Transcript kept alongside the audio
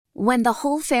When the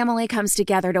whole family comes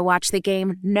together to watch the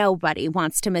game, nobody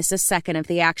wants to miss a second of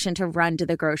the action to run to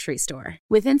the grocery store.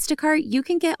 With Instacart, you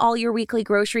can get all your weekly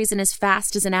groceries in as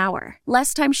fast as an hour.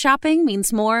 Less time shopping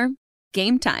means more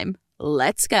game time.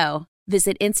 Let's go.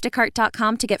 Visit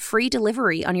instacart.com to get free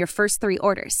delivery on your first 3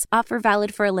 orders. Offer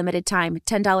valid for a limited time.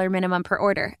 $10 minimum per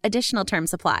order. Additional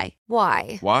terms apply.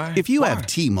 Why? If you have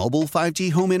T-Mobile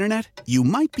 5G home internet, you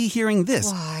might be hearing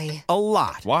this Why? a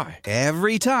lot. Why?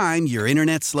 Every time your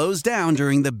internet slows down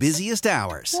during the busiest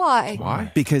hours.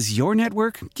 Why? Because your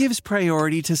network gives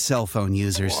priority to cell phone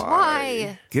users.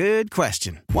 Why? Good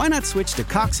question. Why not switch to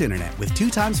Cox Internet with 2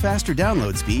 times faster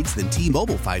download speeds than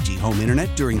T-Mobile 5G home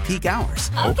internet during peak hours?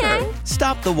 Okay.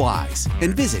 Stop the whys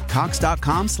and visit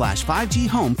cox.com/5G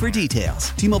home for details.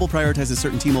 T-Mobile prioritizes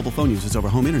certain T-Mobile phone users over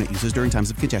home internet users during times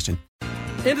of congestion.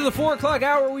 Into the 4 o'clock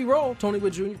hour we roll. Tony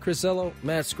Wood Jr., Chris Ello,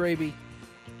 Matt Skraby.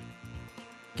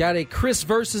 Got a Chris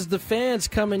versus the fans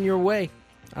coming your way.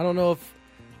 I don't know if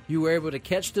you were able to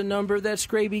catch the number that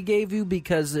Skraby gave you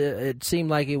because it seemed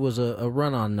like it was a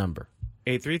run-on number.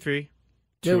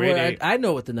 833-288. I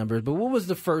know what the number is, but what was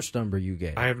the first number you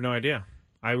gave? I have no idea.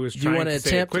 I was trying to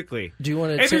say it quickly. Do you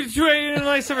want to attempt?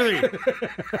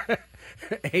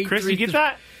 833-288-973. Chris, you get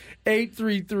that?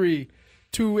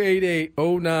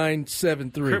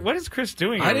 833-288-0973. What is Chris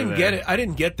doing? I didn't get it. I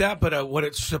didn't get that, but what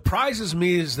it surprises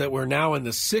me is that we're now in the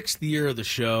 6th year of the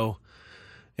show,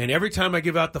 and every time I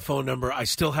give out the phone number, I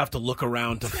still have to look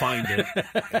around to find it.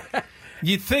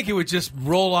 You'd think it would just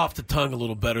roll off the tongue a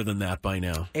little better than that by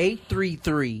now.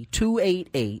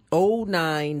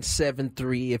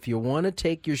 833-288-0973 if you want to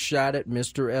take your shot at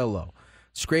Mr. Ello.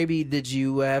 Skraby, did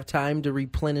you have time to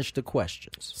replenish the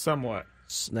questions? Somewhat.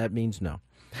 That means no.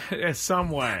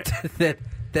 Somewhat.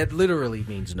 That literally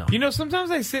means no. You know, sometimes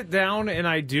I sit down and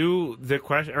I do the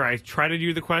question, or I try to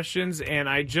do the questions, and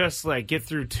I just get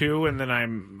through 2, and then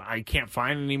I can't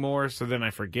find anymore, so then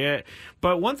I forget.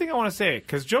 But one thing I want to say,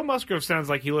 because Joe Musgrove sounds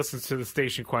like he listens to the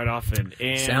station quite often,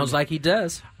 and sounds like he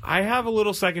does. I have a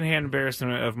little secondhand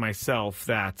embarrassment of myself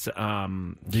that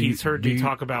he's heard me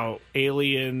talk about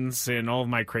aliens and all of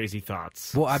my crazy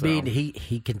thoughts. Well, I mean,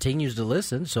 he continues to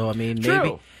listen, so I mean,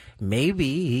 True.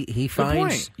 Maybe he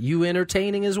finds you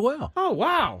entertaining as well. Oh,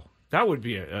 wow. That would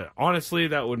be, honestly,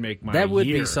 that would make my That would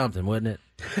year. be something, wouldn't it?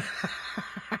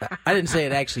 I didn't say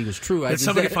it actually was true. Did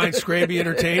somebody find Skraby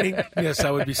entertaining? Yes,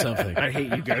 that would be something. I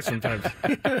hate you guys sometimes.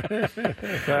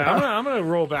 I'm gonna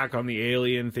roll back on the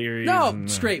alien theories. No,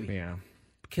 Skraby. Yeah.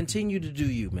 Continue to do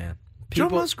you, man. Joe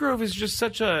Musgrove is just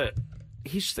such a...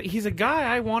 He's a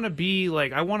guy I want to be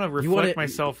like. I want to reflect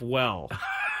myself well.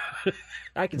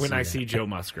 I can when I see Joe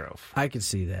Musgrove. I can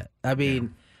see that. I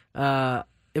mean,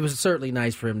 it was certainly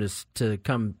nice for him to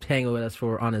come hang with us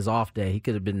on his off day. He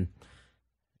could have been,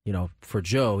 for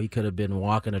Joe, he could have been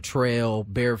walking a trail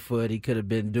barefoot. He could have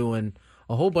been doing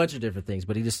a whole bunch of different things,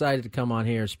 but he decided to come on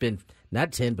here and spend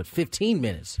not 10 but 15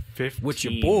 minutes with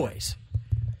your boys.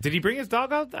 Did he bring his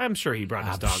dog out? I'm sure he brought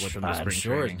his dog with him to spring I'm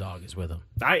sure training. his dog is with him.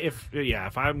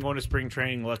 If I'm going to spring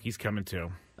training, Lucky's coming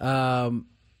too.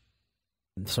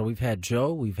 So we've had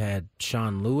Joe, we've had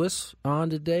Sean Lewis on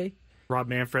today. Rob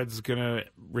Manfred's going to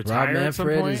retire Rob at some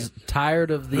point. Manfred is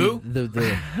tired of the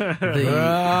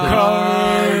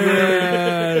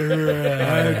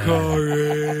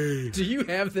Corey. Do you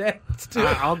have that?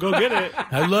 I'll go get it.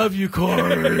 I love you,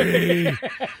 Corey.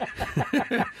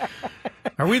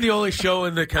 Are we the only show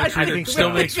in the country that still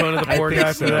makes fun of the poor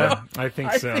guy for that? I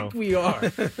think so. I think we are.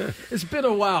 It's been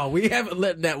a while. We haven't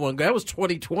let that one go. That was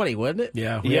 2020, wasn't it?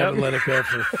 Yeah, we haven't let it go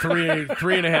for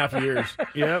three and a half years.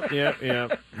 Yep.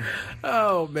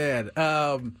 Oh, man.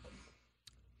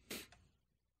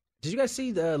 Did you guys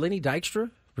see Lenny Dykstra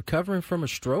recovering from a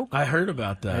stroke? I heard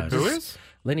about that. Who is?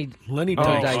 Lenny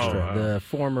Dykstra. The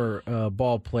former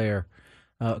ball player.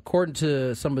 According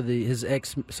to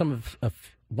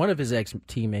one of his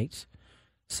ex-teammates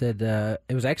said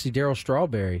it was actually Darryl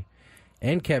Strawberry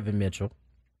and Kevin Mitchell,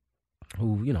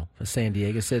 who, San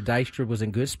Diego, said Dykstra was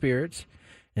in good spirits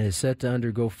and is set to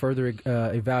undergo further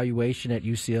evaluation at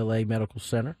UCLA Medical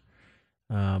Center.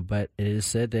 But it is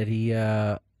said that he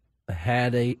had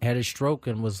a stroke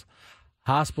and was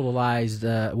hospitalized,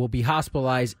 will be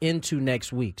hospitalized into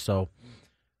next week. So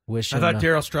I thought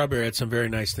Darryl Strawberry had some very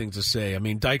nice things to say. I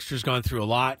mean, Dykstra's gone through a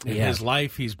lot in his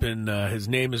life. He's been his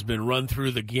name has been run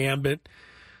through the gambit.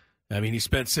 I mean, he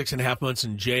spent 6.5 months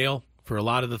in jail for a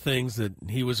lot of the things that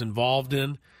he was involved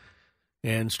in.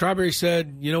 And Strawberry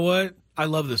said, you know what? I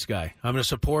love this guy. I'm going to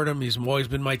support him. He's always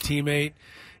been my teammate.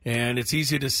 And it's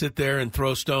easy to sit there and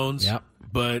throw stones,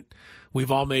 but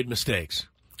we've all made mistakes.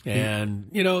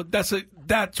 And,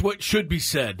 that's what should be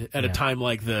said at a time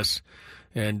like this.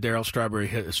 And Darryl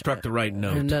Strawberry struck the right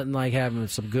note. And nothing like having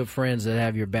some good friends that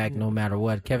have your back no matter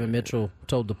what. Kevin Mitchell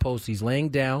told the Post he's laying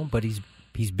down, but he's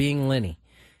being Lenny.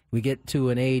 We get to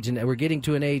an age, and we're getting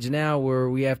to an age now where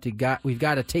we've got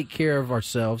to take care of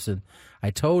ourselves. And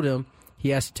I told him he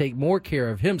has to take more care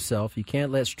of himself. You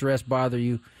can't let stress bother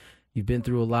you. You've been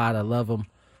through a lot. I love him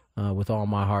with all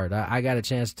my heart. I got a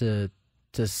chance to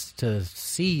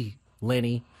see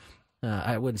Lenny.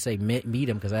 I wouldn't say meet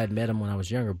him because I had met him when I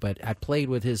was younger, but I played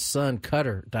with his son,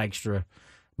 Cutter Dykstra,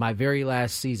 my very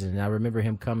last season. And I remember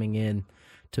him coming in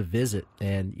to visit,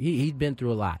 and he'd been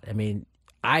through a lot. I mean,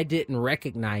 I didn't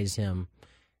recognize him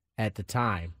at the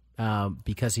time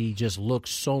because he just looked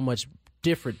so much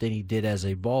different than he did as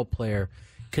a ball player,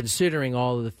 considering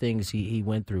all of the things he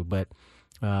went through. But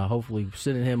hopefully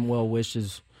sending him well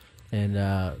wishes and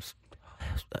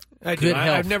good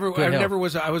health.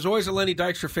 I was always a Lenny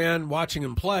Dykstra fan watching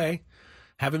him play.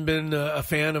 Haven't been a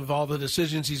fan of all the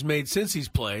decisions he's made since he's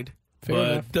played. Fair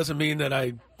but enough. Doesn't mean that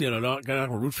I'm not going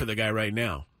to root for the guy right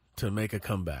now to make a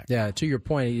comeback. Yeah, to your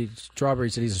point, Strawberry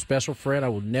said he's a special friend. I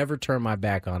will never turn my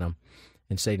back on him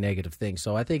and say negative things.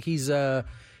 So I think he's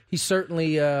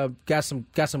certainly got some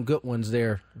good ones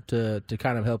there to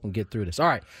kind of help him get through this. All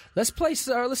right, let's play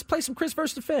some Chris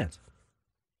versus the Fans.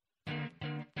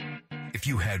 If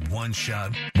you had one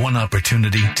shot, one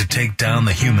opportunity to take down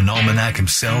the human almanac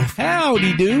himself,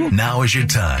 howdy do. Now is your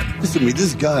time. Listen to me,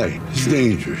 this guy is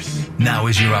dangerous. Now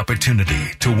is your opportunity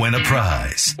to win a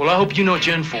prize. Well, I hope you know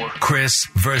Gen 4. Chris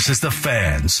versus the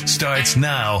Fans starts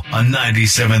now on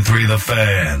 97.3 The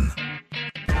Fan.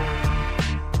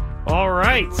 All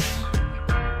right.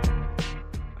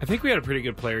 I think we had a pretty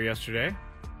good player yesterday.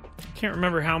 Can't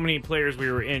remember how many players we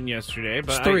were in yesterday,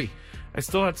 but it's 3. I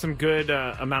still had some good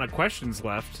amount of questions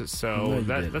left, so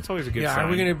that's always a good sign. Are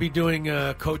we going to be doing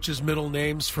coaches' middle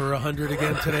names for 100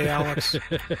 again today, Alex?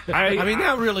 I mean,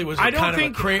 that really was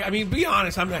I mean, be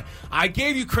honest. I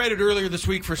gave you credit earlier this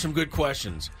week for some good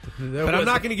questions, but I'm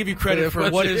not going to give you credit for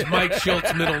what is Mike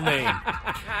Schilt's middle name.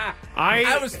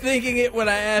 I was thinking it when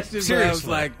I asked him. Seriously. I was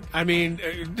like, I mean,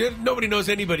 nobody knows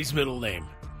anybody's middle name.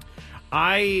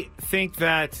 I think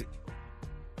that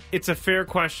it's a fair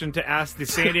question to ask the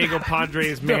San Diego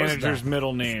Padres manager's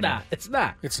middle name. It's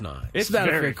not. It's not It's not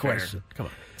a very fair question. Come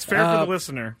on. It's fair for the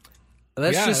listener.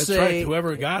 Let's just that's say right.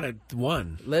 Whoever got it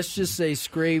won. Let's just say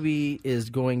Skraby is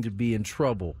going to be in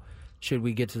trouble should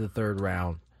we get to the third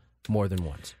round more than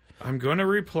once. I'm going to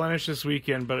replenish this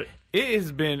weekend, but it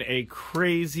has been a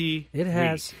crazy It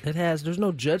has. week. It has. There's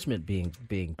no judgment being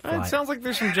It sounds like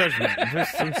there's some judgment.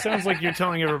 It sounds like you're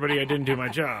telling everybody I didn't do my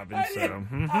job. And so,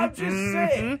 I'm just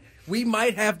saying. We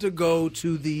might have to go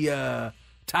to the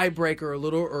tiebreaker a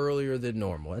little earlier than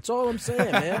normal. That's all I'm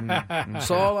saying, man.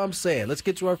 That's all I'm saying. Let's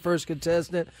get to our first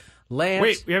contestant, Lance.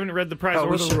 Wait, we haven't read the prize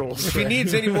or the rules. If he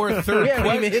needs any more third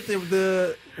questions,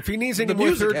 if he needs any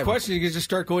more third questions, you can just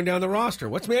start going down the roster.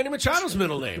 What's Manny Machado's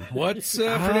middle name? What's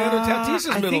Fernando Tatis's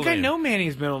middle name? I think I know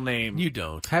Manny's middle name. You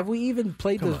don't. Have we even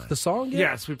played the song yet?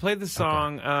 Yes, we played the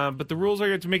song, but the rules are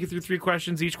you have to make it through 3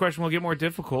 questions. Each question will get more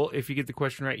difficult. If you get the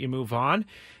question right, you move on.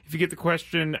 If you get the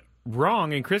question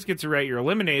wrong and Chris gets it right, you're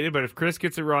eliminated. But if Chris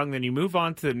gets it wrong, then you move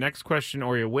on to the next question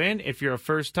or you win. If you're a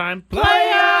first-time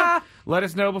player, let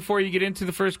us know before you get into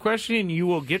the first question, and you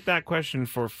will get that question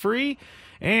for free.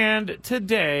 And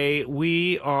today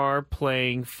we are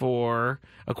playing for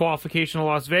a qualification to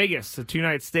Las Vegas, a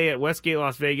 2-night stay at Westgate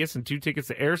Las Vegas, and 2 tickets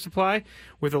to Air Supply.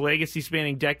 With a legacy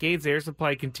spanning decades, Air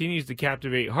Supply continues to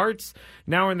captivate hearts.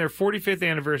 Now in their 45th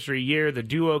anniversary year, the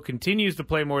duo continues to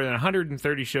play more than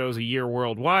 130 shows a year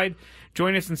worldwide.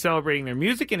 Join us in celebrating their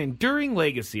music and enduring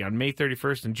legacy on May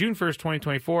 31st and June 1st,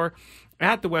 2024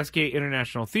 at the Westgate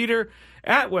International Theater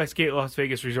at Westgate Las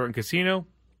Vegas Resort and Casino.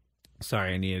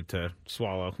 Sorry, I needed to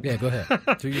swallow. Yeah, go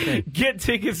ahead. Do your thing. Get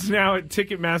tickets now at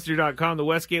Ticketmaster.com. The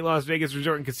Westgate Las Vegas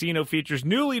Resort and Casino features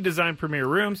newly designed premier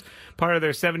rooms, part of their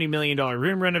 $70 million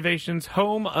room renovations,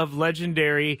 home of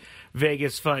legendary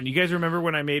Vegas fun. You guys remember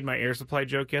when I made my Air Supply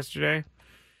joke yesterday?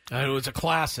 It was a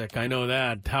classic. I know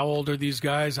that. How old are these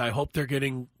guys? I hope they're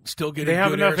still getting. They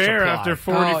have good enough air supply. after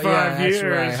 45 years.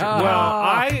 Right. Well,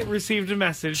 I received a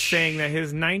message saying that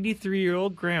his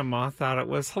 93-year-old grandma thought it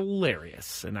was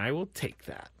hilarious, and I will take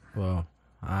that. Well,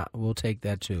 we'll take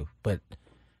that too. But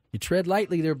you tread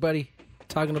lightly there, buddy.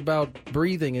 Talking about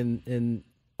breathing in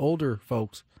older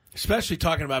folks. Especially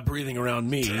talking about breathing around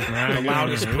me, the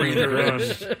loudest breather in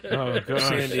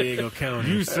San Diego County.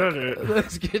 You said it.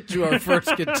 Let's get to our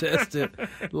first contestant.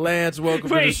 Lance, welcome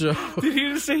to the show. Did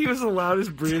he just say he was the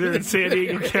loudest breather in San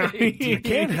Diego County? You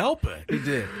can't help it. He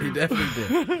did. He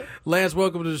definitely did. Lance,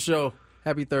 welcome to the show.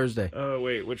 Happy Thursday. Oh,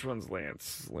 wait. Which one's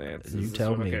Lance? Lance. You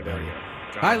tell me, okay, buddy.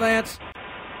 Hi, Lance.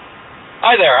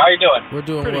 Hi there. How you doing? We're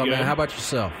doing Pretty well, good. man. How about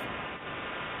yourself?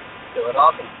 Doing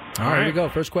awesome. All right, here we go.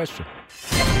 First question.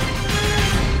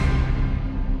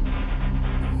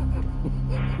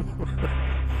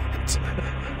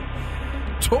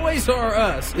 Toys R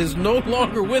Us is no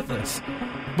longer with us,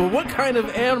 but what kind of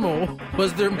animal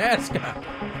was their mascot?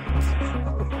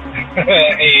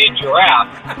 A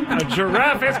giraffe. A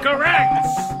giraffe is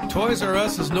correct. Toys R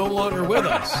Us is no longer with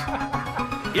us.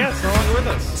 Yes, no longer with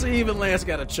us. See, even Lance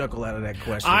got a chuckle out of that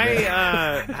question.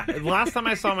 Last time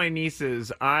I saw my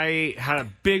nieces, I had a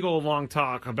big old long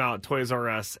talk about Toys R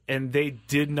Us, and they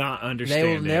did not understand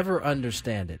They it. will never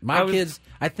understand it. My kids,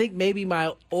 I think maybe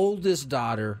my oldest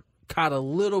daughter caught a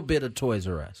little bit of Toys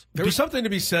R Us. There was something to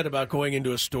be said about going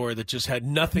into a store that just had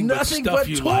nothing but stuff but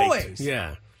you toys. liked.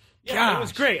 Yeah. Yeah, it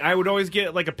was great. I would always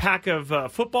get like a pack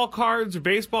of football cards or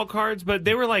baseball cards, but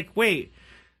they were like, wait,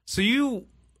 so you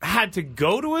had to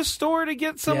go to a store to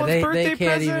get someone's birthday they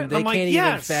can't present? even, they I'm can't like, even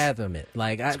yes. fathom it.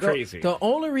 Like, It's crazy. The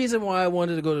only reason why I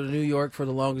wanted to go to New York for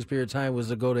the longest period of time was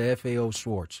to go to FAO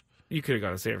Schwartz. You could have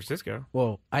gone to San Francisco.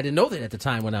 Well, I didn't know that at the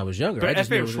time when I was younger. I But just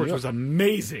knew it FAO was New Schwartz York. was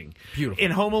amazing. Beautiful.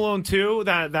 In Home Alone 2,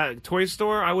 that toy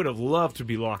store, I would have loved to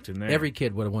be locked in there. Every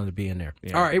kid would have wanted to be in there.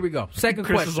 Yeah. All right, here we go. Second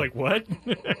Chris question. is like, what?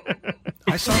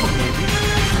 I saw the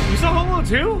movie. You saw Home Alone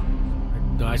 2?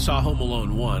 No, I saw Home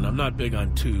Alone 1. I'm not big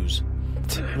on 2s.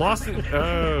 Lost it.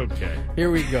 Okay.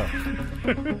 Here we go.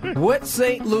 What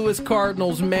St. Louis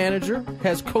Cardinals manager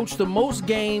has coached the most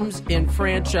games in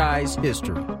franchise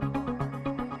history?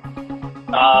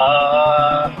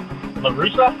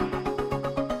 LaRussa?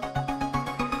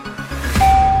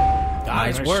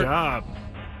 Nice Nice work. job.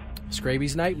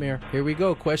 Skraby's Nightmare. Here we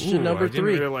go. Question number I didn't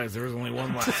 3. realize there was only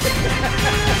one left.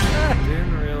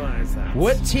 Didn't realize that.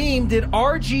 What team did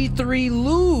RG3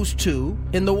 lose to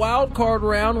in the wild card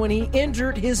round when he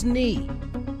injured his knee?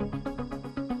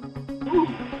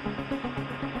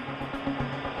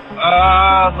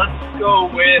 Let's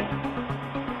go with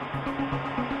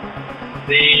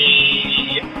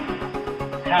the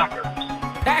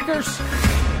Packers.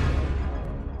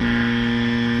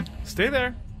 Stay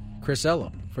there. Chris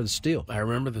Ella for the steal. I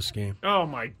remember this game. Oh,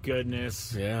 my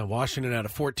goodness. Yeah, Washington had a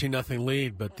 14-0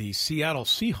 lead, but the Seattle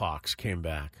Seahawks came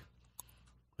back,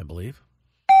 I believe.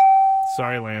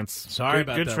 Sorry, Lance. Sorry good,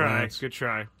 about good that, try. Lance. Good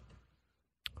try.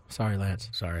 Sorry, Lance.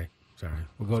 Sorry.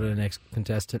 We'll go to the next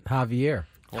contestant, Javier.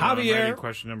 Hold on, I'm Javier. ready.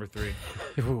 Question number 3.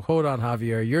 Hold on,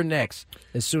 Javier. You're next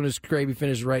as soon as Skraby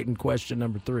finishes writing question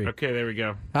number 3. Okay, there we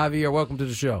go. Javier, welcome to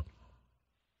the show.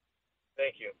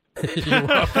 Thank you. You're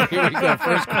welcome. Here we go.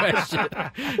 First question.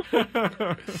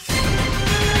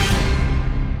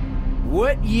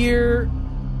 What year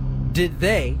did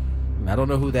they, I don't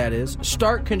know who that is,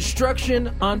 start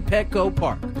construction on Petco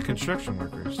Park? The construction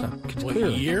workers. What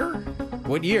Clearly. year?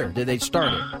 What year did they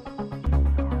start it?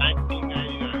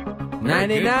 1999.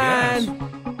 99.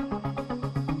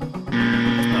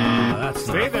 That's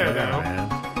Stay not there, fair, though. man.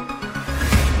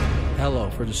 Hello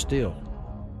for the steal.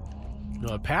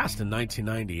 No, it passed in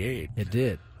 1998. It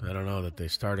did. I don't know that they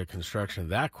started construction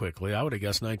that quickly. I would have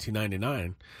guessed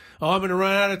 1999. Oh, I'm going to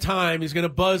run out of time. He's going to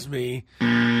buzz me.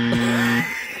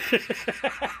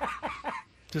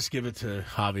 Just give it to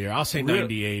Javier. I'll say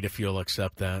 98 if you'll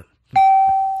accept that.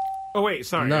 Oh, wait,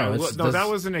 sorry. No, that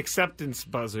was an acceptance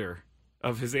buzzer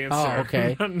of his answer. Oh,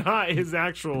 okay. Not his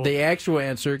actual. The actual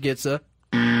answer gets a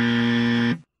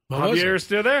What was Javier it? is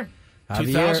still there?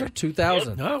 Javier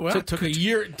 2000. Oh, well, it took a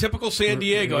year. Typical San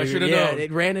Diego. I should have known. It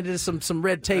ran into some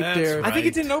red tape That's there. right. I think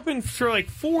it didn't open for like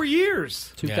 4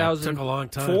 years. 2000. Yeah, it took a long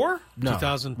time. 4? No.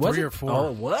 2003 Was it? or 4. Oh,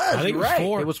 it was. I think You're it was right.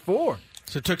 4. It was 4.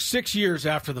 So it took 6 years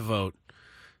after the vote.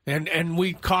 And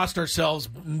we cost ourselves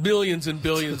millions and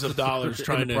billions of dollars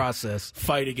trying in the to process.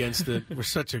 fight against it. We're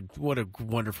what a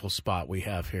wonderful spot we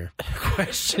have here.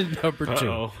 Question number 2.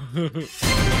 Uh-oh.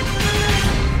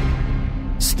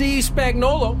 Steve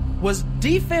Spagnuolo was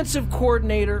defensive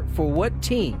coordinator for what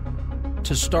team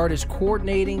to start his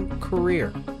coordinating career?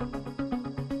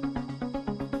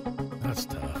 That's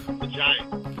tough. The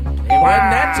Giants. It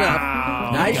wasn't that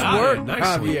tough. Nice Got it. work,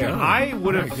 Nicely Javier. done. I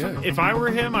would Very have, good. if I were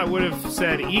him, I would have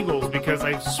said Eagles because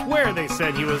I swear they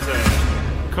said he was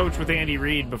a coach with Andy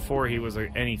Reid before he was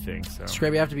anything. So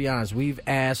Scrappy, I have to be honest. We've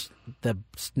asked the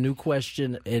new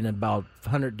question in about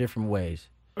 100 different ways.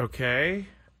 okay,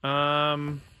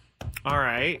 all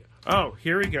right. Oh,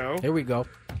 here we go. Here we go.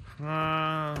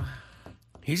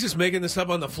 He's just making this up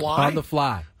on the fly? On the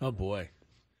fly. Oh, boy.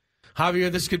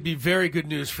 Javier, this could be very good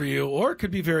news for you, or it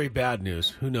could be very bad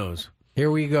news. Who knows? Here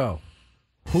we go.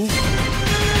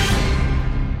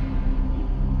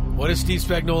 What What is Steve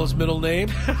Spagnuolo's middle name?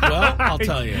 Well, I'll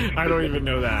tell you. I don't even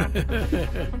know that.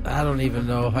 I don't even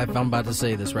know if I'm about to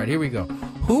say this right. Here we go.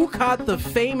 Who caught the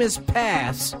famous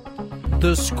pass,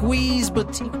 the squeeze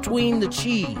between the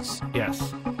cheese?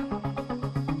 Yes.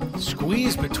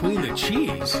 Squeeze between the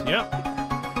cheese? Yep.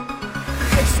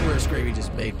 I swear Skraby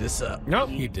just made this up. Nope.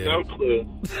 He did. No clue.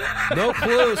 No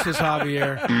clue, says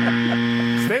Javier.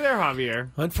 Stay there, Javier.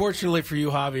 Unfortunately for you,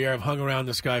 Javier, I've hung around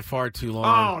this guy far too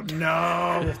long. Oh,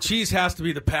 no. Cheese has to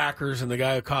be the Packers, and the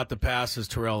guy who caught the pass is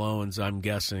Terrell Owens, I'm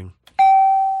guessing.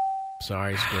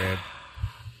 Sorry, Scrab.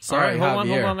 Sorry, All right,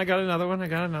 Javier. hold on. I got another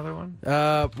one.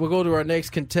 We'll go to our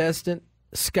next contestant,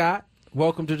 Scott.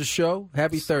 Welcome to the show.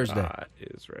 Happy Thursday. Scott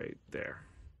is right there.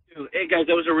 Hey, guys,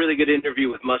 that was a really good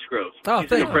interview with Musgrove. Oh,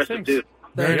 He's an impressive thanks. dude.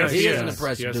 Yes, he is yes. an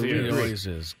impressive Yes, dude. he We is. He agree. always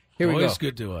is. Here we Always go.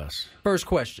 good to us. First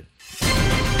question.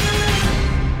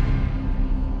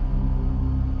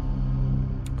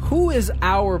 Who is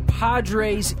our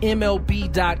Padres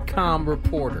MLB.com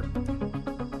reporter?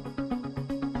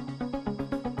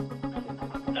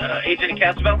 Agent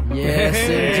Catsville? Yes,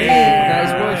 indeed.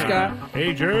 Nice work, Scott.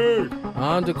 Hey, Jude.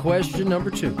 On to question number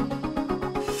 2.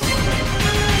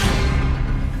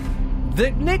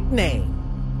 The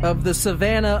nickname of the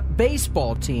Savannah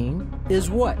baseball team is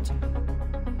what?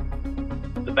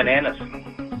 The Bananas.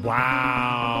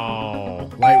 Wow.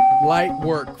 Light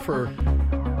work for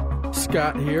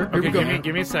Scott here. Here Okay, we go.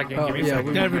 give me a second. Oh, Give me a yeah, second.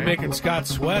 we- Gotta be Okay. making Scott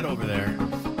sweat over there.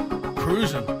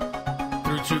 Cruising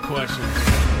through 2 questions.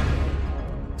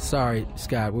 Sorry,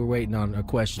 Scott. We're waiting on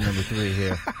question number 3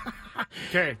 here.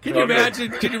 Okay. Can you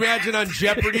imagine on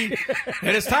Jeopardy?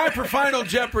 And it's time for Final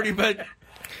Jeopardy, but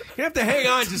you have to hang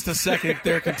on just a second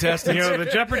there, contestants. You know, the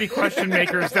Jeopardy question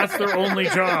makers, that's their only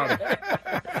job.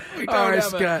 All right,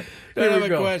 Scott. don't Here have we a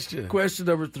go. question. Question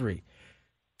number 3.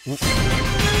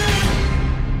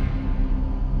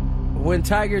 When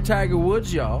Tiger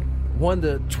Woods, y'all, won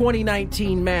the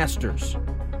 2019 Masters,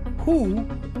 who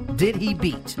did he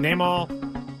beat? Name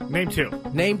 2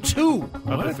 Name 2.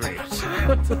 of the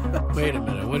 3. Wait a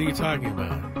minute. What are you talking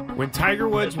about? When Tiger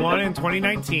Woods won in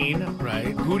 2019, Right.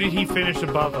 who did he finish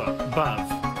above?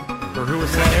 Or who was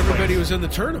Well, second everybody place? was in the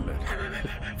tournament.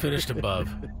 Finished above.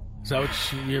 Is that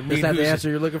what you mean? Is that the Who's- answer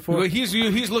you're looking for? Well,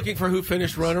 he's looking for who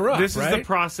finished runner-up, This right? is the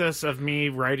process of me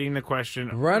writing the question.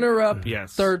 Runner-up,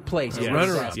 Yes. third place. Yes.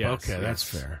 runner-up. Yes, Okay, yes. that's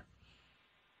fair.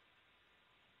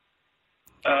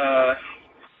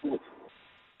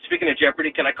 Speaking of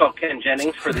Jeopardy, can I call Ken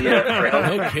Jennings for the for help?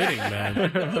 No kidding,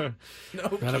 man.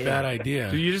 Not a bad idea.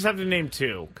 So you just have to name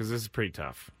 2, because this is pretty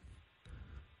tough.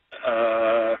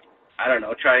 I don't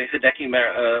know. Try Hideki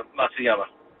Matsuyama.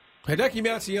 Hideki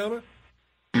Matsuyama?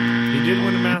 He did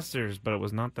win a Masters, but it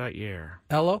was not that year.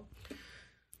 Hello?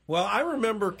 Well, I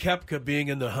remember Koepka being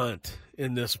in the hunt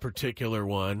in this particular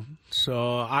one,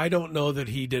 so I don't know that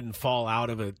he didn't fall out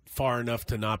of it far enough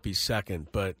to not be second,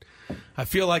 but I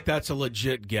feel like that's a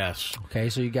legit guess. Okay,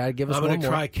 so you got to give us I'm one going to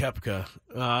more. try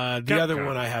Koepka. The other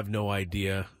one I have no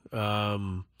idea.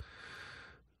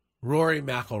 Rory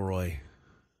McIlroy.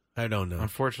 I don't know.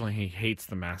 Unfortunately, he hates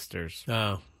the Masters.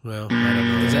 Oh, well, I don't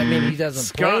know. Does that mean he doesn't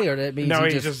Scott- play, or that means No, he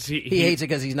he just just- he hates it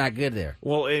because he's not good there?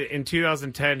 Well, in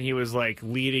 2010, he was like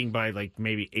leading by like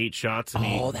maybe 8 shots, and Oh,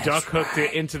 he that's duck hooked right.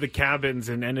 it into the cabins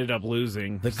and ended up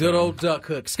losing. The good old duck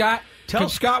hook. Scott, Tell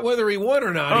Scott whether he won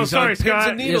or not. Oh, He's sorry, on pins Scott.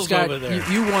 and needles Scott, over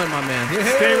there. you won, my man.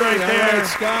 Hey, Stay right all there. right,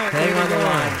 Scott. Hang Way to on the go.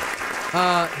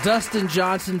 line. Dustin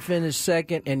Johnson finished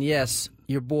second, and yes,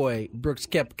 your boy Brooks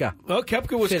Koepka. Well,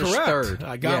 Koepka was Finished correct. third.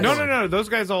 I got Yes. one. No. Those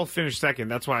guys all finished second.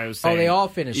 That's why I was saying. Oh, they all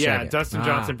finished Yeah, second. Dustin Ah.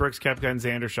 Johnson, Brooks Koepka, and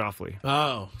Xander Schauffele.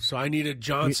 Oh, so I needed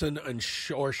Johnson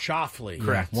or Shoffley.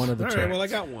 Correct. One of the All two. right, well, I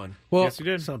got one. Well, Yes, you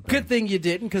did. good thing you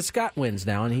didn't, because Scott wins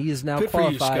now, and he is now Good for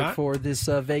you, qualified Scott. for this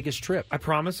Vegas trip. I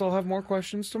promise I'll have more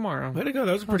questions tomorrow. Way to go.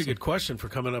 That was a pretty good question for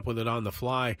coming up with it on the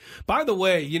fly. By the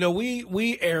way, you know,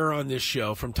 we err on this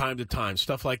show from time to time.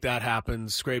 Stuff like that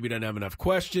happens. Skraby doesn't have enough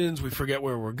questions. We forget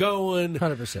where we're going.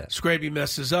 100%. Skraby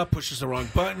messes up, pushes the wrong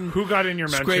button. Who got in your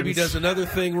mentions? Skraby does another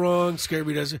thing wrong.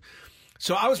 Skraby does it.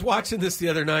 So I was watching this the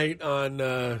other night on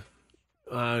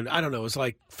I don't know, it was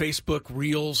like Facebook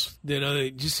Reels. You know,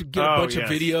 they just get a bunch of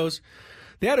videos.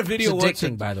 They had a video It's once.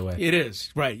 addicting, by the way. It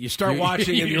is, right. You start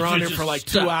watching and you're on there for like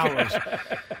 2 hours.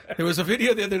 There was a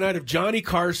video the other night of Johnny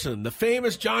Carson, the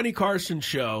famous Johnny Carson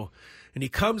show, and he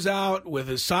comes out with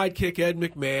his sidekick Ed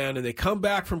McMahon, and they come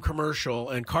back from commercial,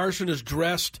 and Carson is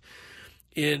dressed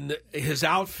in his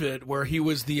outfit where he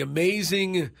was the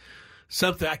amazing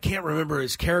something. I can't remember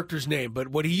his character's name, but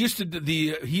what he used to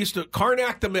do, he used to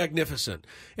Karnak the Magnificent.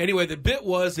 Anyway, the bit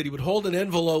was that he would hold an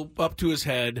envelope up to his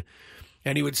head,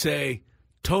 and he would say,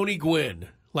 Tony Gwynn,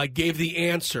 like gave the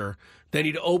answer then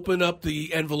he'd open up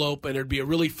the envelope, and there'd be a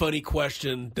really funny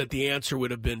question that the answer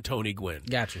would have been Tony Gwynn.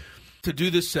 Gotcha. To do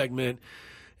this segment,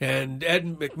 and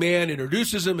Ed McMahon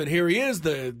introduces him, and here he is,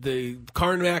 the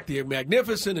Carnac, the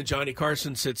Magnificent, and Johnny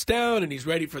Carson sits down, and he's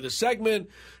ready for the segment.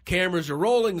 Cameras are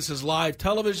rolling. This is live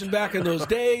television back in those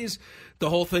days. The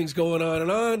whole thing's going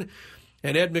on.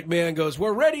 And Ed McMahon goes,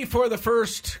 "We're ready for the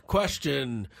first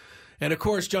question." And, of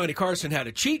course, Johnny Carson had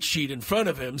a cheat sheet in front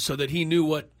of him so that he knew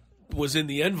what was in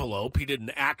the envelope. He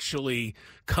didn't actually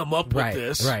come up with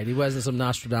this. Right, he wasn't some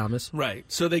Nostradamus. Right.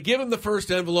 So they give him the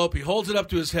first envelope. He holds it up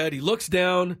to his head. He looks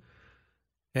down,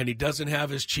 and he doesn't have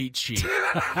his cheat sheet.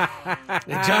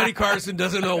 And Johnny Carson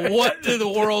doesn't know what in the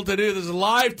world to do. This is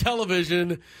live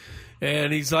television.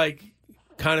 And he's like,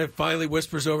 kind of finally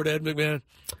whispers over to Ed McMahon,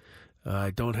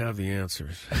 "I don't have the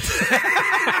answers."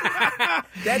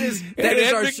 That is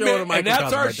our show. And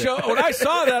that's our show. When I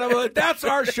saw that, I'm like, that's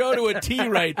our show to a T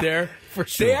right there. For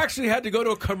sure. They actually had to go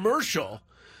to a commercial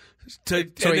so they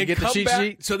could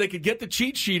get the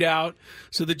cheat sheet out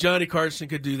so that Johnny Carson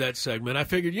could do that segment. I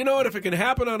figured, you know what, if it can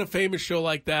happen on a famous show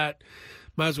like that,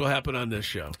 might as well happen on this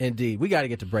show. Indeed. We got to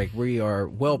get to break. We are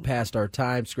well past our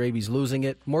time. Skraby's losing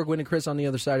it. More Gwynn and Chris on the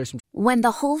other side. When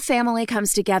the whole family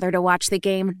comes together to watch the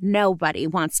game, nobody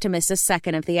wants to miss a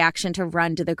second of the action to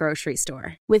run to the grocery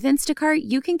store. With Instacart,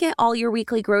 you can get all your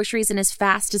weekly groceries in as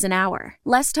fast as an hour.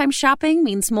 Less time shopping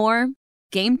means more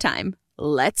game time.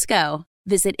 Let's go.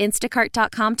 Visit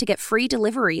instacart.com to get free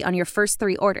delivery on your first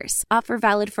 3 orders. Offer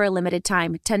valid for a limited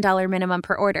time. $10 minimum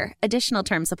per order. Additional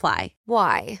terms apply.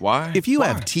 Why? If you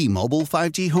have T-Mobile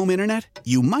 5G home internet,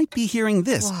 you might be hearing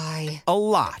this Why? a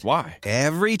lot. Why?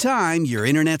 Every time your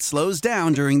internet slows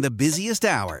down during the busiest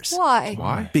hours.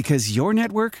 Why? Because your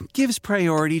network gives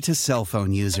priority to cell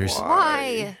phone users.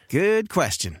 Why? Good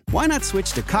question. Why not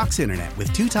switch to Cox Internet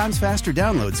with 2 times faster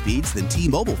download speeds than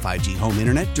T-Mobile 5G home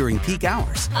internet during peak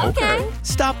hours? Okay.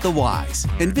 Stop the whys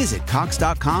and visit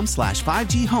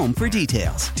cox.com/5G home for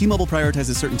details. T-Mobile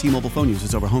prioritizes certain T-Mobile phone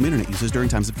users over home internet users during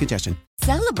times of congestion.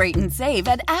 Celebrate and save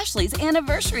at Ashley's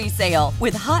Anniversary Sale.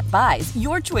 With Hot Buys,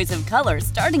 your choice of colors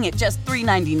starting at just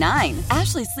 $3.99.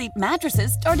 Ashley Sleep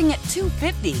mattresses starting at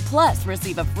 $2.50. Plus,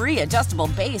 receive a free adjustable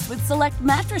base with select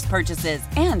mattress purchases.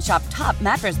 And shop top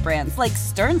mattress brands like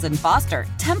Stearns & Foster,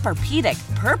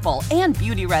 Tempur-Pedic, Purple, and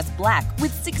Beautyrest Black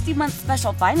with 60-month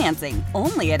special financing.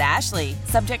 Only at Ashley.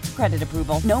 Subject to credit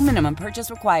approval. No minimum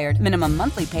purchase required. Minimum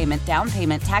monthly payment, down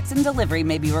payment, tax, and delivery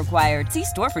may be required. See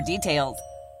store for details.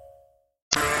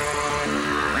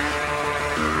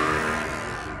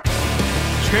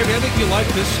 Skraby, I think you like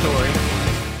this story.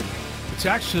 It's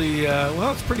actually,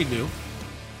 it's pretty new.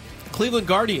 Cleveland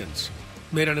Guardians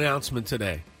made an announcement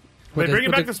today. They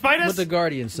bringing back the Spiders? What the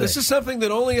Guardians say? This is something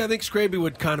that only I think Skraby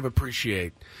would kind of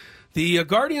appreciate. The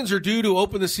Guardians are due to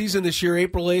open the season this year,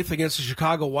 April 8th, against the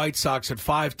Chicago White Sox at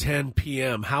 5:10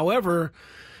 p.m. However,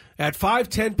 at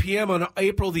 5:10 p.m. on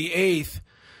April the 8th,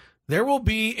 there will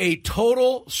be a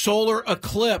total solar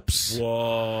eclipse.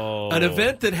 Whoa. An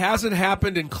event that hasn't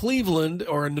happened in Cleveland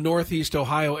or in the Northeast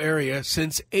Ohio area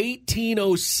since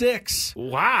 1806.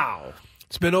 Wow.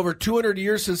 It's been over 200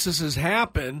 years since this has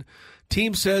happened.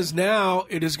 Team says now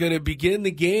it is going to begin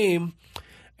the game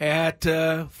at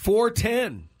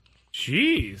 4:10.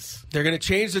 Jeez. They're going to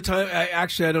change the time. I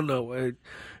don't know.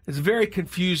 It's a very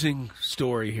confusing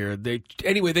story here. They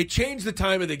changed the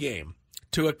time of the game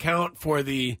to account for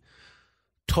the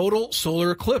total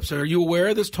solar eclipse. Are you aware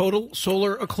of this total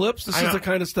solar eclipse? This is the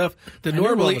kind of stuff that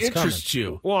normally interests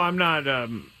you. Well, I'm not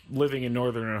living in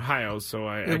northern Ohio, so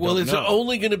I don't know. Is it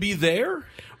only going to be there?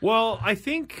 Well, I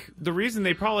think the reason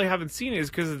they probably haven't seen it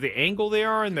is because of the angle they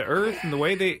are in the Earth and the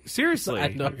way they... Seriously.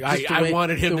 I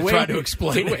wanted him to try to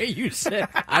explain the way you said it.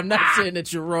 I'm not saying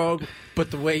that you're wrong,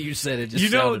 but the way you said it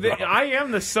just sounded wrong. I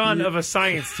am the son of a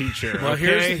science teacher. Well,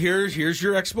 okay? here's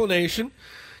your explanation.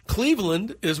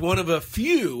 Cleveland is one of a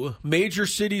few major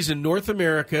cities in North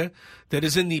America that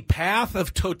is in the path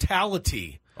of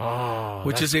totality,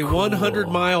 which is a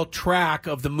 100-mile track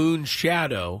of the moon's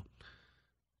shadow.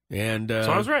 And so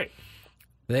I was right.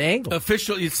 The angle.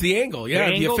 It's the angle, yeah.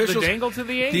 The angle to the angle.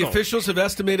 The officials have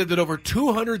estimated that over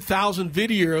 200,000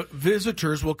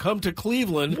 visitors will come to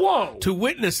Cleveland to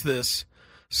witness this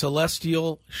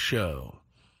celestial show.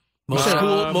 You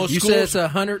said it's a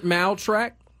 100-mile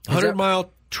track?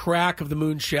 100-mile track of the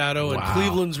moon's shadow, and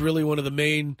Cleveland's really one of the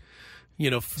main...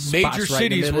 major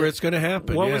cities where it's going to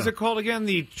happen. What was it called again?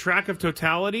 The Track of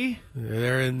Totality?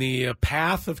 They're in the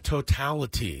Path of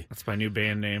Totality. That's my new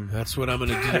band name. That's what I'm going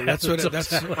to do.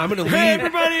 I'm going to leave. Hey,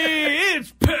 everybody!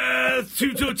 It's Path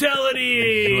to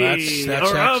Totality!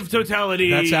 Of Totality!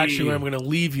 That's actually where I'm going to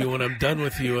leave you when I'm done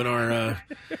with you in our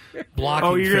blocking.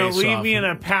 Oh, you're going to leave face-off. me in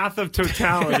a path of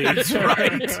totality. That's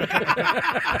right.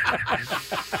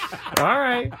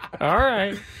 All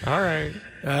right.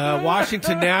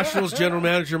 Washington Nationals general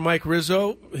manager Mike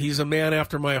Rizzo, he's a man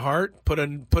after my heart. Put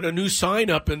a new sign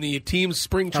up in the team's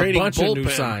spring training a bunch bullpen. of new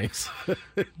signs.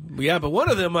 Yeah, but one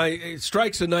of them it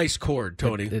strikes a nice chord,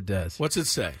 Tony. It does. What's it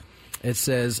say? It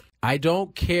says, I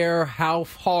don't care how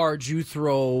hard you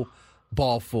throw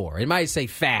ball four. It might say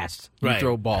fast you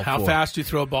throw ball how four. How fast you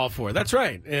throw ball four. That's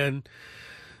right. And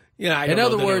yeah, in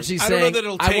other words, he's saying,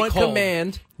 I want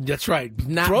command. That's right.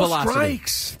 Not throw velocity.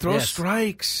 Strikes. Throw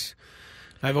strikes.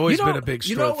 I've always been a big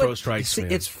throw strikes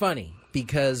fan. It's funny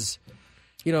because,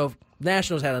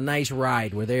 Nationals had a nice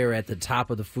ride where they were at the top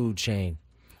of the food chain.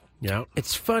 Yeah.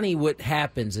 It's funny what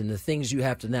happens and the things you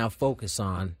have to now focus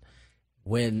on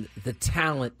when the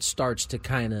talent starts to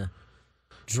kind of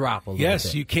drop a little bit.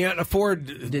 Yes, you can't afford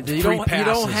you don't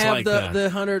have like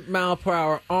the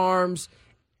 100-mile-per-hour arms,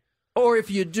 or if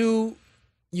you do,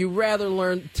 you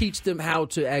rather teach them how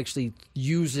to actually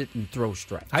use it and throw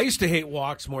strikes. I used to hate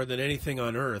walks more than anything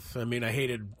on earth. I mean, I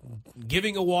hated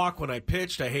giving a walk when I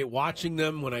pitched. I hate watching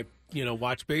them when I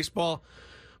watch baseball.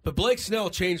 But Blake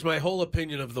Snell changed my whole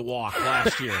opinion of the walk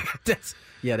last year. That's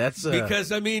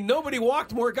because nobody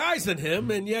walked more guys than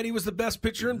him, and yet he was the best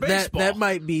pitcher in baseball. That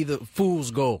might be the fool's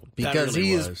gold because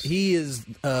really he is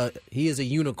a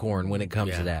unicorn when it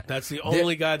comes to that. That's the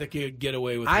only guy that could get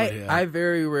away with it. I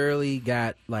very rarely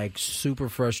got super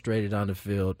frustrated on the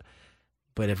field,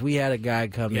 but if we had a guy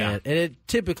come in, and it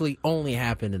typically only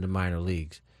happened in the minor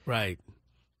leagues, right?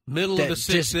 Middle of the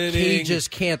sixth inning. He just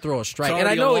can't throw a strike. And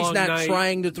I know he's not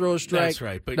trying to throw a strike. That's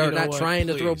right. But not trying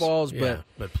to throw balls, but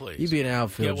please. You be an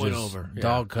outfield Get one just over.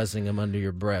 dog cussing him under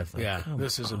your breath. Like,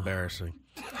 this is embarrassing.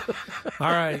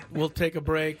 All right, we'll take a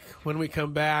break. When we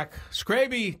come back,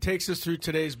 Skraby takes us through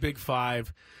today's Big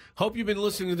Five. Hope you've been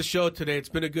listening to the show today. It's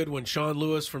been a good one. Sean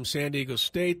Lewis from San Diego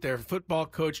State, their football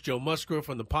coach, Joe Musgrove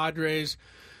from the Padres.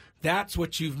 That's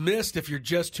what you've missed if you're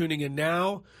just tuning in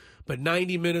now. But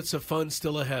 90 minutes of fun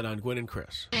still ahead on Gwynn and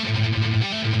Chris.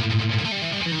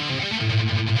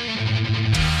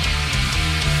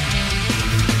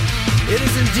 It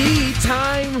is indeed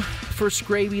time for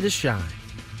Skraby to shine.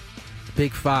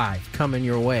 Big Five coming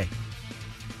your way.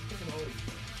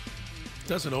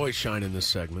 Doesn't always shine in this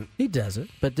segment. He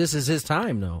doesn't, but this is his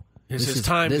time, though. This is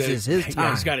his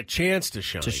time. He's got a chance to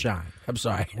shine. I'm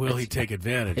sorry. Will he take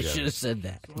advantage of it? I should have said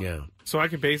that. Yeah. So I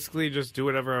could basically just do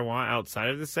whatever I want outside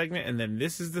of the segment, and then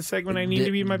this is the segment I need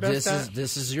to be my best at?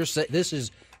 This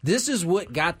is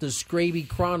what got the Skraby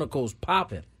Chronicles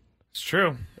popping. It's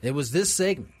true. It was this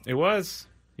segment. It was.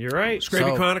 You're right.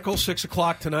 Skraby Chronicles, 6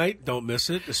 o'clock tonight. Don't miss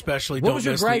it. Especially what don't was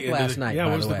your miss gripe the last night? Yeah,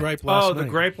 what was the gripe last night? The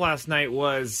gripe last night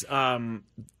was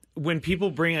when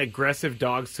people bring aggressive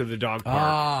dogs to the dog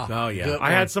park. Oh, yeah.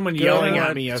 I had someone yelling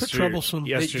at me yesterday. Troublesome.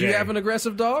 Did you have an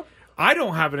aggressive dog? I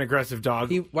don't have an aggressive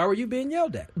dog. Why were you being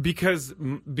yelled at? Because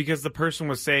the person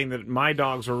was saying that my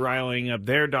dogs were riling up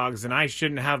their dogs, and I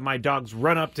shouldn't have my dogs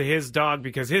run up to his dog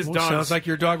because his dog sounds like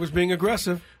your dog was being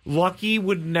aggressive. Lucky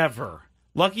would never.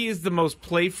 Lucky is the most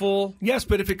playful. Yes,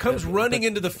 but if it comes running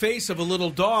into the face of a little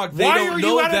dog, they why don't are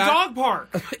know you at that. a dog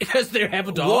park? Because they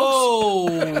have dogs. Whoa!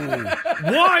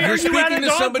 Why You're are you speaking at a to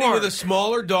dog somebody park? with a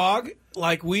smaller dog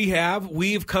like we have.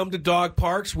 We've come to dog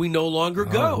parks. We no longer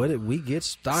go. What did we get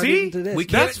started See? into this?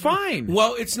 That's fine.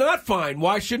 Well, it's not fine.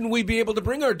 Why shouldn't we be able to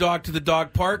bring our dog to the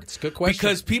dog park? It's a good question.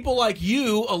 Because people like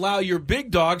you allow your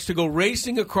big dogs to go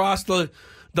racing across the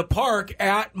park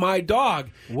at my dog.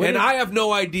 I have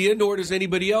no idea, nor does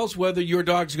anybody else, whether your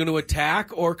dog's going to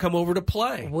attack or come over to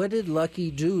play. What did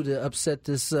Lucky do to upset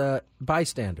this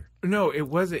bystander? No, it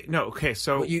wasn't. No, okay,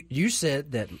 so... Well, you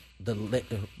said that the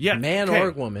man okay.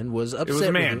 or woman was upset It was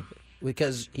a man. with you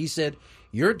because he said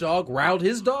your dog riled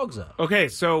his dogs up. Okay,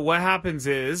 so what happens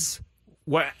is...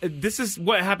 This is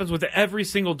what happens with every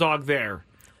single dog there.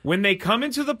 When they come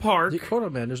into the park, hold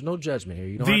on, man. There's no judgment here.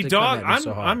 You don't the have to dog. come at me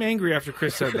so hard. I'm angry after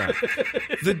Chris said that.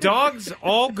 The dogs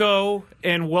all go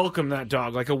and welcome that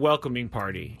dog like a welcoming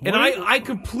party, and I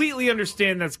completely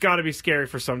understand that's got to be scary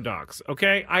for some dogs.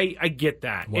 Okay, I get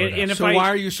that. And why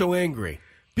are you so angry?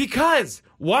 Because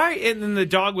why? And then the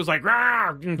dog was like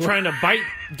 "Rawr," and trying to bite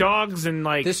dogs and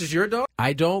like. This is your dog.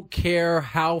 I don't care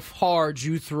how hard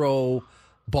you throw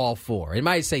ball four. It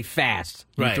might say fast.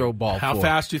 You throw ball how four. How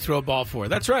fast you throw ball four.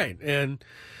 That's right. And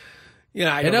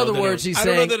in other words, he's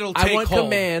saying, I want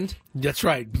command. That's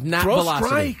right. Not throw velocity.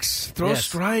 Strikes. Throw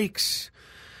strikes.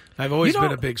 I've always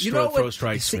been a big throw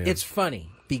strikes fan. It's funny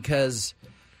because,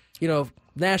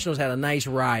 Nationals had a nice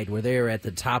ride where they were at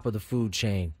the top of the food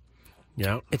chain.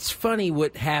 Yeah. It's funny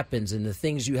what happens and the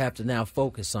things you have to now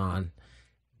focus on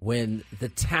when the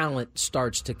talent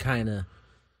starts to kind of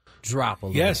drop a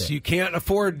little bit. Yes, you can't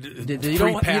afford you three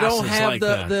don't passes have like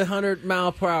the that.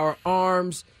 100-mile-per-hour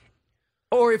arms,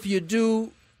 or if you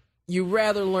do, you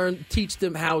rather teach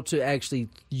them how to actually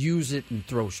use it and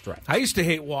throw strikes. I used to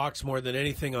hate walks more than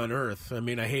anything on earth. I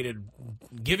mean, I hated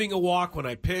giving a walk when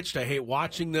I pitched. I hate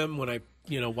watching them when I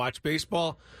watch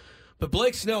baseball. But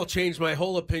Blake Snell changed my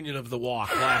whole opinion of the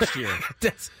walk last year.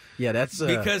 That's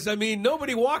because, I mean,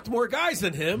 nobody walked more guys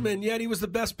than him, and yet he was the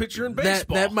best pitcher in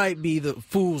baseball. That might be the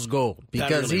fool's gold,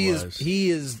 because really he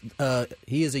is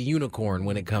a unicorn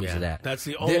when it comes to that. That's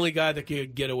the only guy that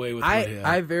could get away with it.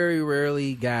 I very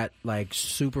rarely got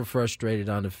super frustrated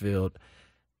on the field,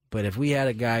 but if we had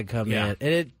a guy come in, and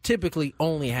it typically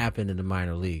only happened in the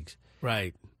minor leagues.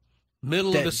 Right.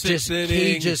 Middle of the sixth inning.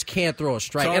 He just can't throw a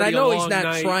strike. And I know he's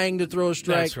not trying to throw a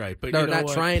strike. That's right. But not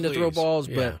trying to throw balls,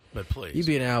 but please. You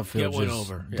be in outfield Get one just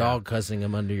over. dog cussing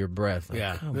him under your breath.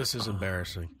 This is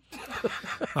embarrassing.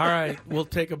 All right, we'll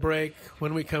take a break.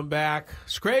 When we come back,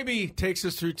 Skraby takes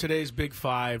us through today's Big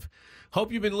Five.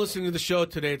 Hope you've been listening to the show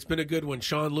today. It's been a good one.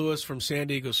 Sean Lewis from San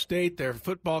Diego State, their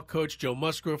football coach, Joe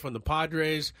Musgrove from the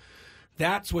Padres.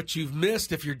 That's what you've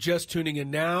missed if you're just tuning in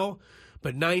now.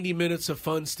 But 90 minutes of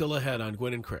fun still ahead on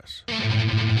Gwynn and Chris.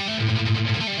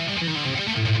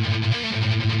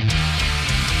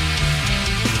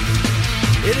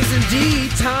 It is indeed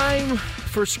time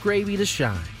for Skraby to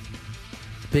shine.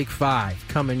 Big Five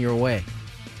coming your way.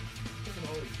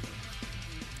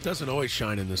 Doesn't always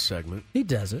shine in this segment. He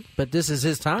doesn't, but this is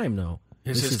his time, though.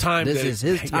 This is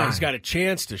his time. He's got a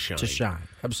chance to shine.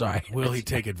 I'm sorry. Will he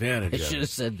take advantage of it? I should have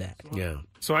said that. Yeah.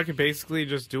 So I could basically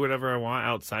just do whatever I want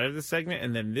outside of the segment,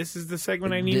 and then this is the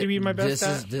segment I need to be my best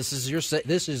at? This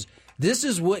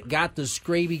is what got the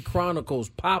Skraby Chronicles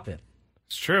popping.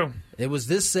 It's true. It was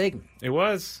this segment. It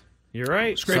was. You're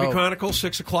right. Skraby Chronicles,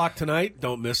 6 o'clock tonight.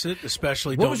 Don't miss it,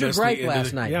 especially what don't was miss your gripe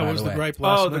last night, Yeah, by what was the the way? gripe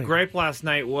last night? The gripe last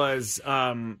night was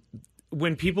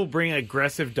when people bring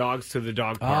aggressive dogs to the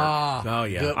dog park. Oh,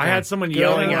 yeah. I had someone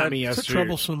yelling at me yesterday.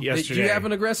 Troublesome. Do you have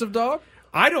an aggressive dog?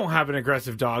 I don't have an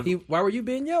aggressive dog. Why were you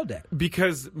being yelled at?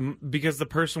 Because the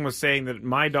person was saying that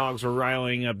my dogs were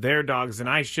riling up their dogs, and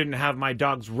I shouldn't have my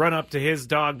dogs run up to his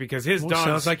dog because his dog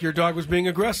sounds like your dog was being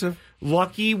aggressive.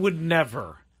 Lucky would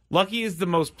never. Lucky is the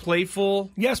most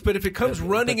playful. Yes, but if it comes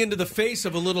running into the face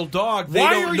of a little dog, they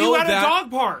why don't are know you at that. a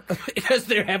dog park? Because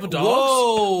they have dogs.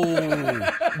 Whoa!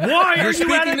 Why You're are you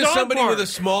speaking at a to dog somebody park? with a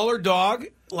smaller dog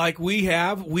like we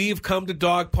have. We've come to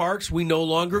dog parks. We no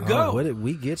longer go. What did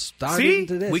we get started See?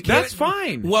 into this? That's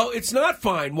fine. Well, it's not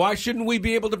fine. Why shouldn't we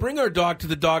be able to bring our dog to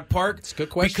the dog park? It's a good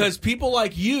question. Because people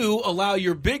like you allow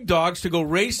your big dogs to go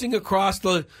racing across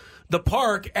the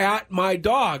park at my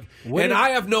dog. I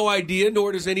have no idea,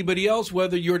 nor does anybody else,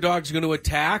 whether your dog's going to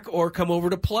attack or come over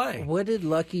to play. What did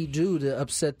Lucky do to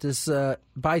upset this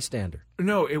bystander?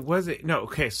 No, it wasn't. No,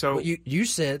 okay, so... Well, you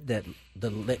said that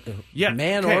the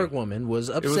man okay. or woman was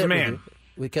upset was a man. with you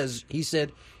because he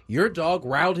said your dog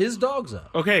riled his dogs up.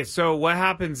 Okay, so what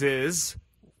happens is...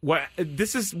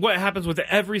 This is what happens with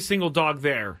every single dog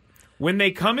there. When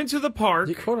they come into the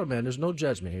park, hold on, man. There's no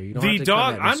judgment here. You don't the have to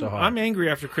dog. come at me so hard. I'm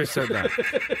angry after Chris said that.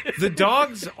 The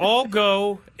dogs all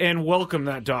go and welcome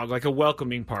that dog like a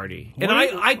welcoming party, and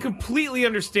I completely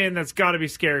understand that's got to be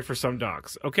scary for some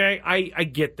dogs. Okay, I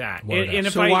get that. And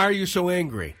if why are you so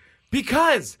angry?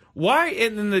 Because why?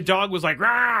 And then the dog was like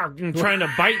 "Rawr," and trying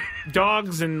to bite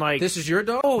dogs and like this is your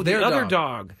dog. Oh, the other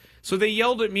dog. So they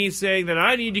yelled at me saying that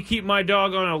I need to keep my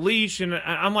dog on a leash, and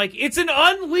I'm like, it's an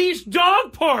unleashed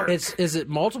dog park. Is it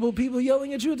multiple people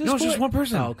yelling at you at this point? No, it's just one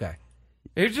person. Oh, okay.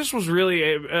 It just was really,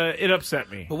 it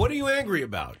upset me. But what are you angry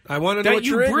about? I want to know what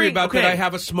you're angry about. Okay, that I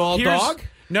have a small dog?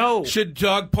 No. Should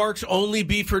dog parks only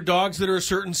be for dogs that are a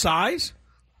certain size?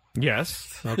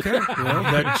 Yes. Okay. Well,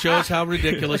 that shows how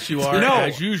ridiculous you are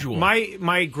as usual.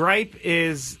 My gripe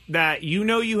is that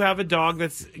you have a dog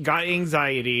that's got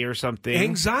anxiety or something.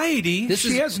 Anxiety?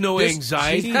 She has no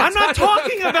anxiety. I'm not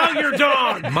talking about your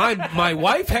dog. My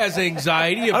wife has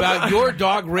anxiety about your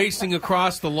dog racing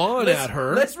across the lawn at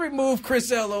her. Let's remove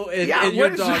Chris Ello and your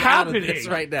what is dog happening out of this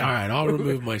right now. All right, I'll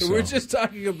remove myself. We're just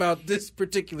talking about this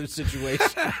particular situation.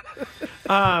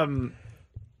 Sorry,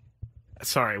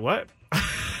 what?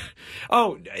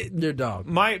 Oh, your dog.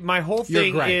 My whole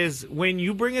thing is when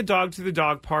you bring a dog to the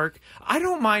dog park, I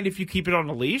don't mind if you keep it on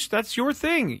a leash. That's your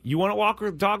thing. You want to walk a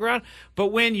dog around. But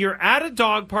when you're at a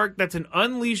dog park that's an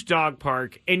unleashed dog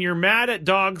park and you're mad at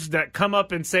dogs that come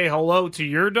up and say hello to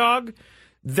your dog,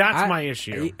 that's my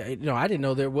issue. I didn't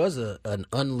know there was an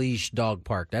unleashed dog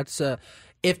park. That's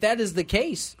if that is the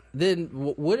case, then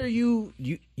what are you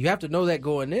have to know that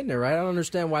going in there, right? I don't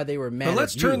understand why they were mad. But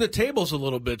let's at you. turn the tables a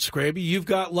little bit, Skraby. You've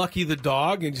got Lucky the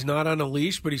dog, and he's not on a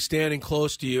leash, but he's standing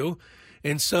close to you.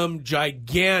 And some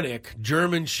gigantic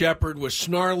German Shepherd with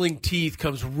snarling teeth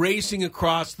comes racing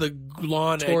across the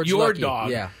lawn towards at your Lucky. dog.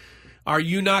 Yeah. Are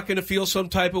you not going to feel some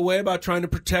type of way about trying to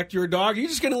protect your dog? You're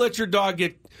just going to let your dog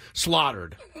get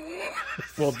slaughtered.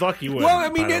 Well, Lucky would. Well, I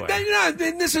mean,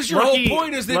 this is your Lucky, whole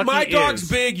point is that Lucky my dog's is.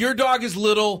 big, your dog is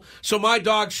little, so my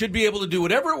dog should be able to do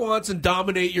whatever it wants and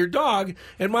dominate your dog.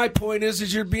 And my point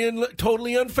is you're being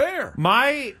totally unfair.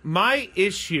 My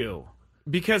issue,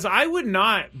 because I would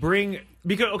not bring,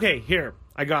 because, okay, here,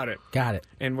 I got it. Got it.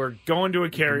 And we're going to a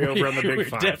carryover on the Big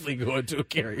Five. We're definitely going to a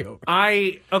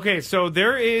carryover. Okay, so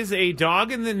there is a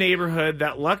dog in the neighborhood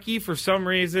that Lucky, for some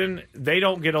reason, they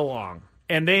don't get along.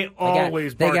 And they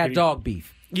always bark. They got dog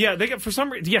beef. Yeah, they got, for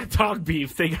some reason, dog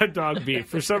beef. They got dog beef.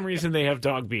 For some reason, they have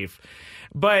dog beef.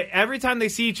 But every time they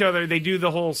see each other, they do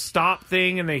the whole stop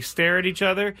thing and they stare at each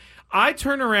other. I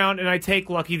turn around and I take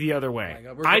Lucky the other way.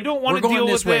 I don't want to deal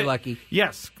with this way, it. Lucky.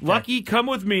 Yes, Lucky, come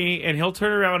with me, and he'll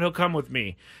turn around. He'll come with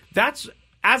me. That's,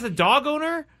 as a dog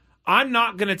owner, I'm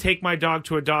not going to take my dog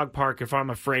to a dog park if I'm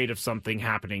afraid of something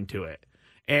happening to it.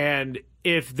 And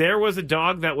if there was a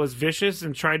dog that was vicious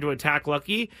and tried to attack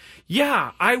Lucky,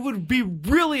 yeah, I would be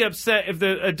really upset if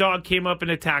a dog came up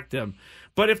and attacked him.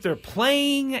 But if they're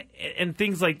playing and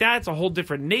things like that, it's a whole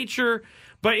different nature.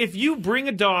 But if you bring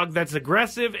a dog that's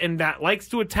aggressive and that likes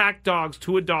to attack dogs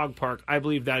to a dog park, I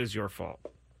believe that is your fault.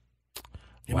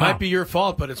 It might be your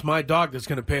fault, but it's my dog that's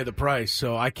going to pay the price,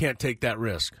 so I can't take that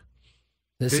risk.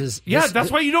 That's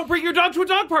why you don't bring your dog to a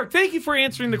dog park. Thank you for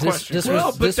answering the question.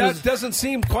 That doesn't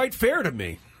seem quite fair to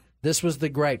me. This was the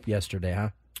gripe yesterday, huh?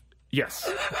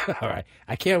 Yes. All right.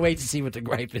 I can't wait to see what the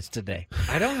gripe is today.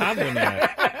 I don't have one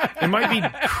yet. It might be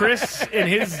Chris and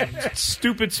his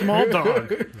stupid small dog.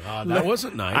 That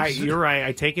wasn't nice. You're right.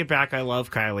 I take it back. I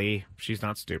love Kylie. She's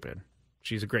not stupid.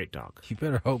 She's a great dog. You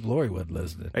better hope Lori wasn't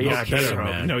listening. Yeah, I better hope.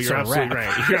 Man. No, you're absolutely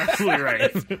right. You're absolutely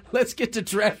right. Let's get to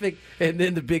traffic and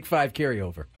then the Big Five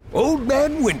carryover. Old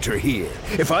Man Winter here.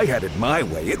 If I had it my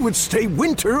way, it would stay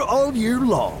winter all year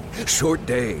long. Short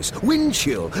days, wind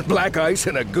chill, black ice,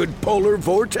 and a good polar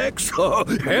vortex. Oh,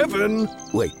 heaven.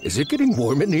 Wait, is it getting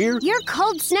warm in here? Your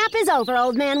cold snap is over,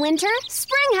 Old Man Winter.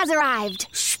 Spring has arrived.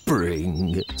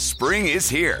 Spring. Spring is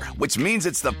here, which means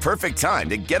it's the perfect time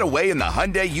to get away in the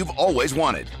Hyundai you've always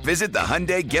wanted. Visit the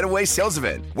Hyundai Getaway Sales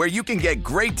Event, where you can get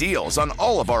great deals on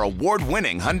all of our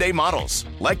award-winning Hyundai models,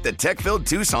 like the tech-filled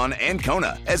Tucson and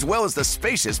Kona, as well as the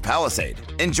spacious Palisade.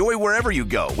 Enjoy wherever you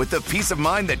go with the peace of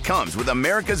mind that comes with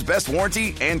America's best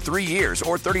warranty and 3 years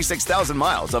or 36,000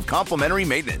 miles of complimentary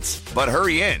maintenance. But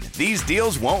hurry in, these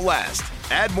deals won't last.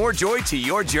 Add more joy to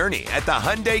your journey at the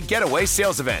Hyundai Getaway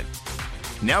Sales Event.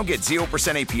 Now get 0%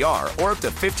 APR or up to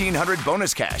 $1,500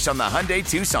 bonus cash on the Hyundai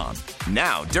Tucson.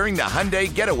 Now, during the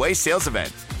Hyundai Getaway Sales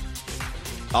Event.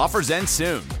 Offers end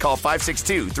soon. Call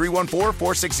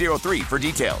 562-314-4603 for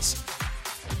details.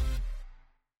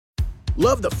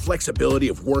 Love the flexibility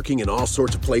of working in all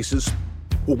sorts of places?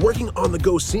 Well, working on the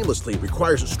go seamlessly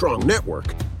requires a strong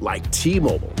network like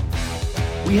T-Mobile.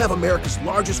 We have America's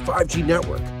largest 5G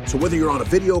network, so whether you're on a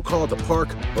video call at the park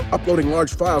or uploading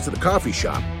large files at the coffee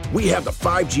shop, we have the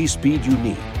 5G speed you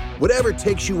need. Whatever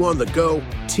takes you on the go,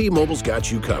 T-Mobile's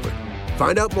got you covered.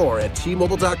 Find out more at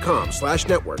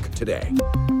T-Mobile.com/network today.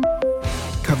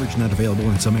 Coverage not available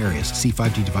in some areas. See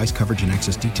 5G device coverage and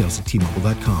access details at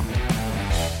T-Mobile.com.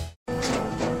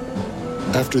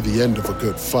 After the end of a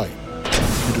good fight,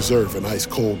 you deserve an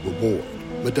ice-cold reward.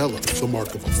 Modelo is the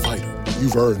mark of a fighter.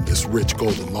 You've earned this rich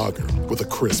golden lager with a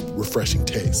crisp, refreshing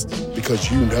taste.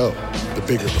 Because you know, the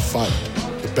bigger the fight,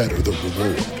 the better the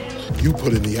reward. You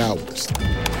put in the hours,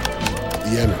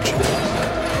 the energy,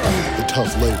 the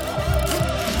tough labor.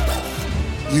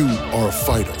 You are a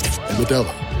fighter, and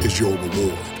Modelo is your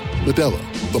reward. Modelo,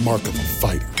 the mark of a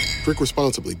fighter. Drink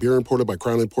responsibly. Beer imported by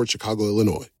Crown Imports, Chicago,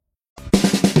 Illinois.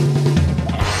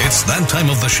 It's that time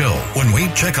of the show when we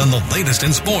check on the latest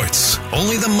in sports.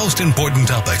 Only the most important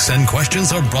topics and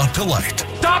questions are brought to light.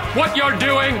 Stop what you're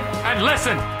doing and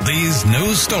listen. These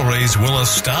news stories will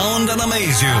astound and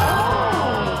amaze you.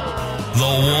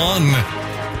 The one,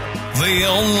 the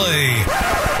only.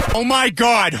 Oh my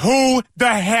God, who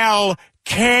the hell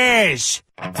cares?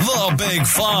 The Big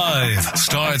Five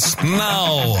starts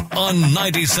now on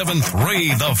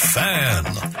 97.3 The Fan.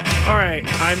 All right,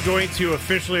 I'm going to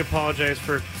officially apologize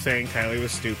for saying Kylie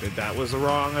was stupid. That was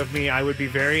wrong of me. I would be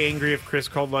very angry if Chris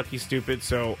called Lucky stupid,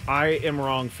 so I am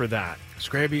wrong for that.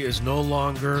 Skraby is no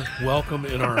longer welcome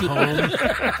in our home.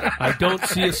 I don't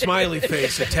see a smiley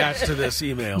face attached to this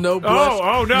email. No blush,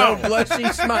 no. No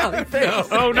blushy smiley face. No.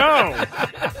 Oh, no.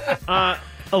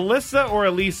 Alyssa or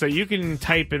Elisa, you can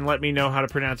type and let me know how to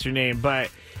pronounce your name, but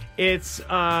it's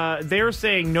they're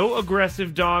saying no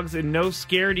aggressive dogs and no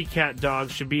scaredy cat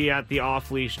dogs should be at the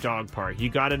off-leash dog park. You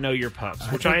got to know your pups,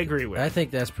 which I agree with. I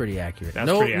think that's pretty accurate. That's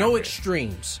pretty accurate. No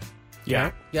extremes.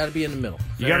 Yeah. You got to be in the middle.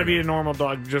 You got to be a normal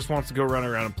dog who just wants to go run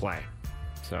around and play.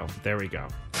 So, there we go.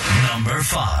 Number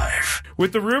 5.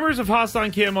 With the rumors of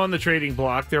Ha-Seong Kim on the trading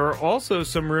block, there are also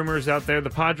some rumors out there the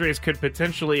Padres could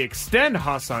potentially extend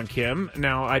Ha-Seong Kim.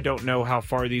 Now, I don't know how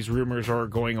far these rumors are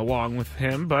going along with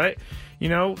him, but, you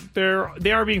know,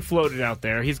 they are being floated out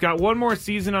there. He's got one more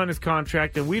season on his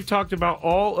contract, and we've talked about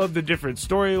all of the different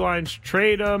storylines,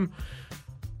 trade him.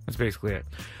 That's basically it.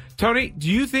 Tony, do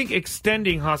you think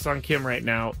extending Ha-Seong Kim right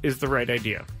now is the right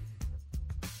idea?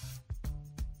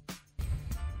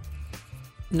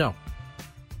 No,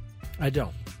 I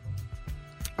don't.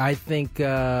 I think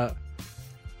I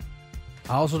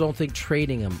also don't think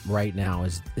trading him right now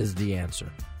is the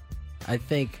answer. I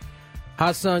think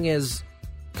Ha-Seong is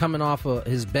coming off of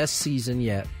his best season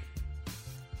yet,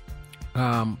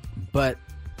 but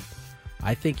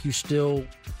I think you still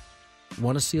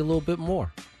want to see a little bit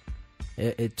more.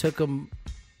 It took him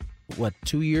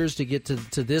 2 years to get to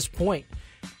this point.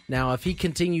 Now, if he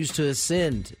continues to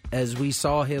ascend as we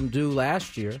saw him do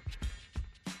last year,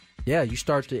 yeah, you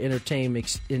start to entertain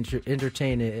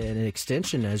an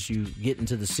extension as you get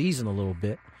into the season a little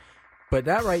bit. But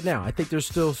not right now. I think there's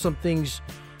still some things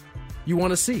you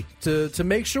want to see to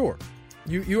make sure.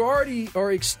 You already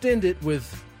are extended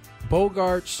with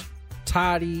Bogarts,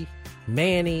 Toddy,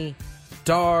 Manny,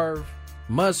 Darv,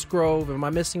 Musgrove. Am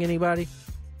I missing anybody?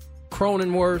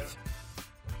 Cronenworth.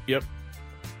 Yep.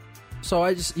 So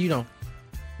I just,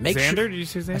 make Xander? sure. Did you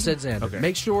say Xander? I said Xander. Okay.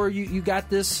 Make sure you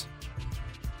got this,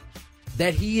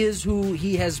 that he is who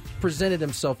he has presented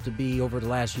himself to be over the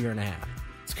last year and a half.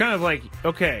 It's kind of like,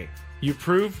 okay, you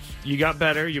proved you got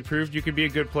better. You proved you could be a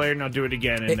good player. Now do it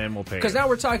again, and then we'll pay you. Because now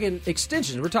we're talking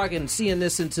extensions. We're talking seeing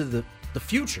this into the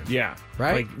future. Yeah.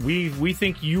 Right? Like we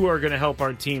think you are going to help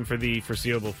our team for the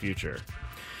foreseeable future.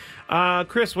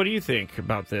 Chris, what do you think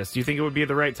about this? Do you think it would be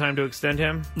the right time to extend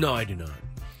him? No, I do not.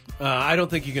 I don't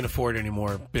think you can afford any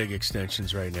more big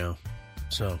extensions right now.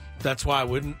 So that's why I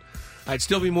wouldn't. I'd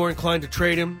still be more inclined to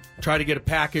trade him, try to get a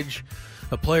package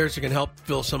of players that can help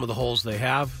fill some of the holes they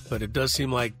have. But it does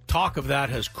seem like talk of that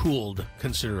has cooled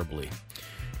considerably.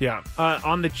 Yeah.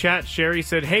 On the chat, Sherry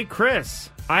said, "Hey,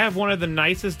 Chris, I have one of the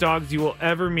nicest dogs you will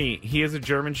ever meet. He is a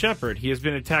German Shepherd. He has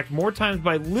been attacked more times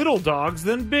by little dogs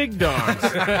than big dogs.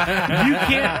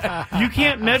 You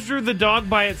can't measure the dog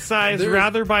by its size,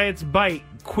 rather by its bite.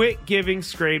 Quit giving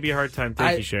Skraby a hard time."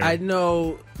 Thank you, Sherry. I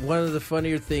know one of the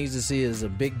funnier things to see is a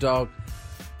big dog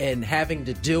and having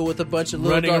to deal with a bunch of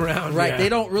little dogs. Running around, right? Yeah. They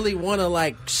don't really want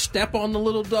to step on the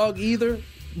little dog either.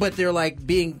 But they're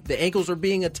the ankles are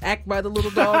being attacked by the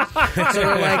little dogs. So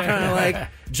they're kind of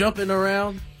jumping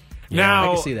around. Now,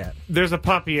 I can see that. There's a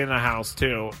puppy in the house,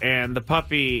 too, and the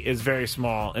puppy is very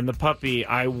small. And the puppy,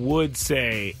 I would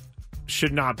say,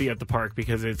 should not be at the park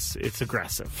because it's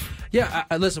aggressive. Yeah,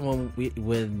 I listen,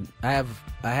 when I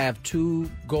have two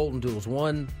golden doodles,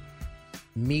 one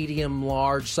medium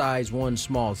large size, one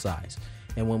small size.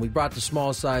 And when we brought the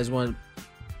small size one,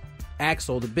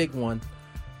 Axel, the big one,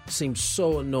 seemed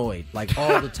so annoyed,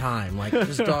 all the time.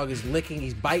 This dog is licking,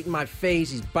 he's biting my face,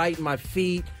 he's biting my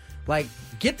feet.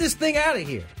 Get this thing out of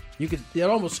here. You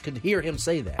almost could hear him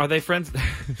say that. Are they friends?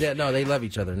 Yeah, no, they love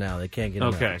each other now. They can't get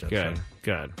around each other.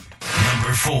 Good.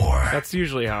 Number 4. That's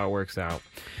usually how it works out.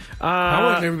 I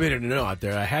want everybody to know out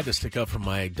there, I had to stick up for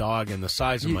my dog and the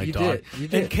size of my dog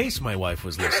in case my wife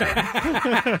was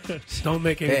listening. Don't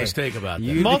make any mistake about that.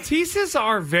 Malteses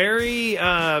are very,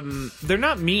 they're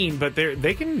not mean, but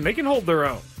they can hold their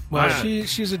own. Well,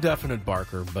 she's a definite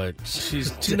barker, but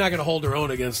she's not going to hold her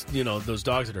own against those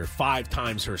dogs that are 5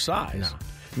 times her size.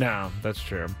 No, that's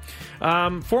true.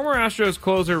 Former Astros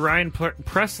closer Ryan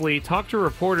Presley talked to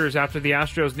reporters after the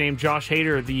Astros named Josh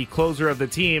Hader the closer of the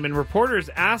team, and reporters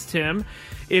asked him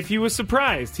if he was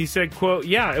surprised. He said, quote,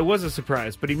 "Yeah, it was a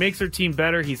surprise, but he makes our team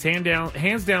better. He's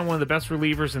hands down one of the best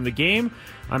relievers in the game.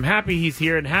 I'm happy he's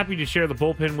here and happy to share the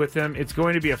bullpen with him. It's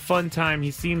going to be a fun time.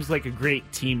 He seems like a great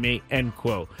teammate," end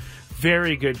quote.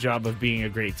 very good job of being a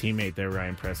great teammate there,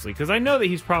 Ryan Presley, because I know that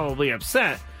he's probably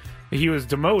upset that he was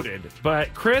demoted.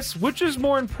 But, Chris, which is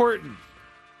more important,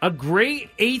 a great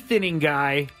eighth-inning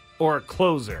guy or a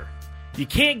closer? You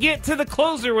can't get to the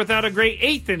closer without a great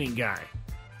eighth-inning guy.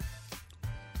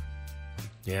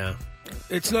 Yeah.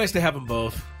 It's nice to have them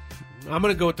both. I'm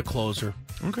going to go with the closer.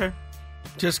 Okay.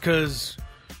 Just because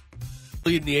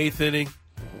leading the eighth inning,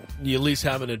 you at least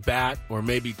have an at-bat or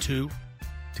maybe two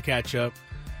to catch up.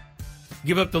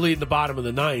 Give up the lead in the bottom of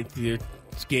the ninth,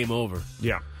 it's game over.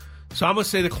 Yeah. So I'm going to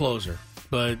say the closer.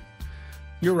 But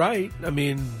you're right. I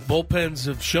mean, bullpens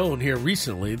have shown here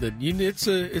recently that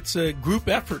it's a group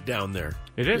effort down there.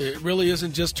 It is. It really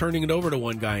isn't just turning it over to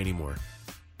one guy anymore.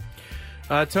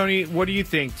 Tony, what do you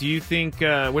think? Do you think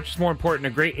which is more important,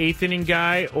 a great eighth-inning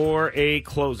guy or a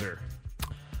closer?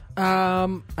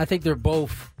 I think they're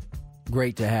both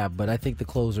great to have, but I think the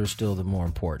closer is still the more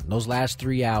important. Those last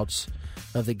 3 outs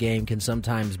of the game can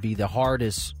sometimes be the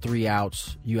hardest 3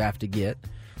 outs you have to get.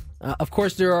 Of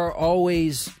course, there are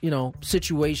always,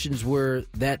 situations where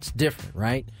that's different,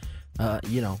 right?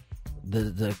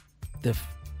 The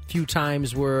few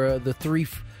times where the 3,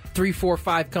 4,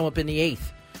 5 come up in the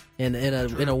eighth in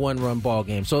a one-run ball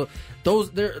game. So those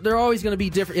they're always going to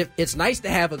be different. It's nice to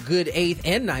have a good eighth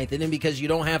and ninth inning because you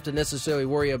don't have to necessarily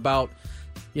worry about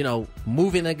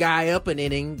moving a guy up an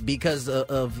inning because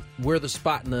of where the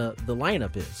spot in the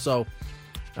lineup is. So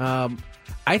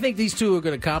I think these two are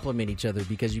going to complement each other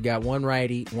because you got one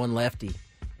righty, one lefty,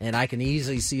 and I can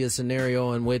easily see a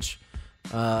scenario in which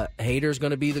Hader's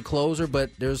going to be the closer, but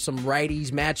there's some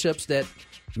righties matchups that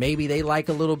maybe they like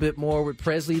a little bit more with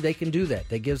Presley. They can do that.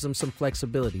 That gives them some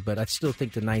flexibility, but I still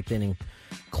think the ninth inning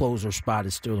closer spot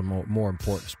is still a more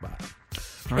important spot.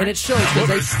 Right. And it shows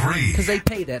because they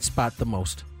pay that spot the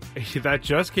most. That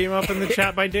just came up in the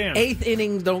chat by Dan. Eighth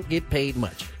innings don't get paid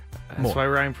much. That's why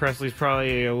Ryan Presley's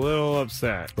probably a little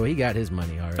upset. Well, he got his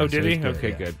money already. Oh, did he? Good, okay,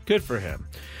 yeah. good. Good for him.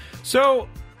 So,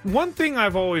 one thing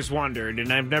I've always wondered,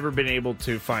 and I've never been able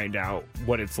to find out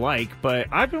what it's like, but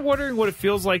I've been wondering what it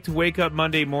feels like to wake up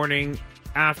Monday morning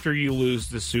after you lose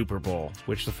the Super Bowl,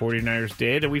 which the 49ers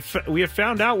did. And we have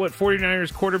found out what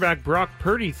 49ers quarterback Brock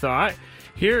Purdy thought.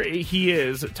 Here he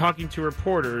is talking to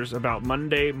reporters about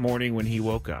Monday morning when he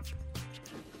woke up.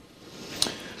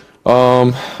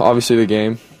 Obviously the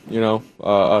game,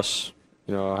 us,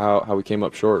 how we came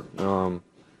up short.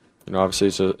 Obviously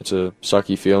it's a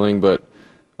sucky feeling, but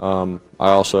I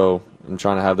also am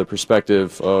trying to have the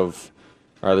perspective of,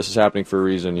 all right, this is happening for a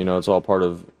reason. It's all part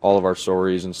of all of our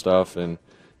stories and stuff and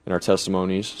our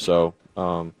testimonies. So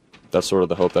that's sort of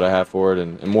the hope that I have for it.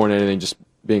 And more than anything, just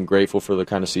being grateful for the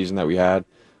kind of season that we had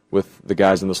with the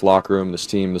guys in this locker room, this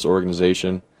team, this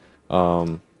organization. We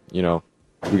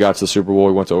got to the Super Bowl.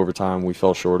 We went to overtime. We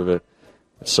fell short of it.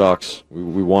 It sucks.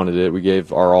 We wanted it. We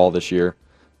gave our all this year.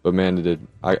 But man, it did.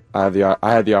 I had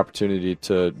the opportunity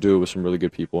to do it with some really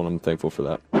good people, and I'm thankful for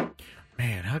that.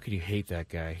 Man, how could you hate that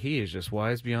guy? He is just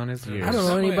wise beyond his years. I don't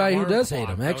know anybody who does hate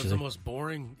him, actually. That was the most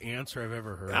boring answer I've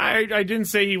ever heard. I didn't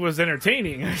say he was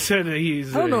entertaining. I said that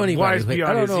he's wise beyond his years.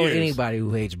 I don't know anybody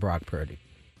who hates Brock Purdy.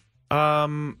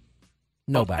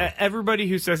 Nobody. Everybody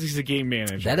who says he's a game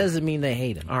manager. That doesn't mean they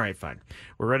hate him. All right, fine.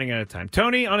 We're running out of time.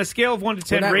 Tony, on a scale of 1 to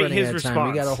 10, rate his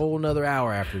response. We got a whole another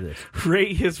hour after this.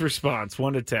 Rate his response,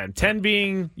 1 to 10. 10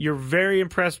 being you're very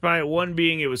impressed by it, 1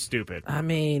 being it was stupid. I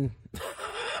mean,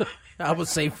 I would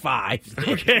say 5.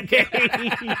 Okay.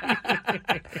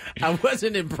 I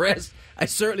wasn't impressed. I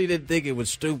certainly didn't think it was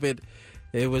stupid.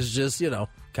 It was just,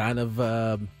 kind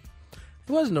of...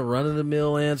 It wasn't a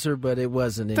run-of-the-mill answer, but it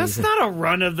wasn't anything. That's not a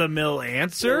run-of-the-mill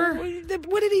answer.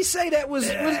 What did he say that was?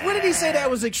 What did he say that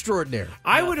was extraordinary?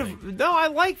 I would have. No, I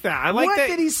like that. I like what that.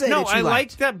 Did he say? No, that you I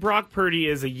liked? like that Brock Purdy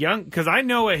is a young. Because I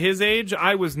know at his age,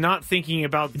 I was not thinking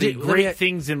about the great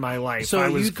things in my life. So I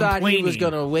was you thought complaining. he was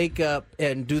going to wake up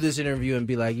and do this interview and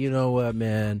be like, you know what,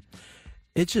 man?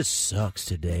 It just sucks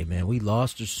today, man. We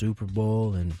lost the Super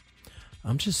Bowl, and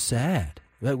I'm just sad.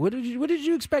 Like, what did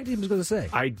you expect he was going to say?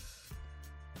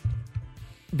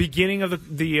 Beginning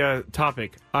of the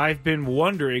topic, I've been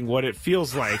wondering what it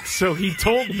feels like, so he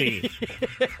told me.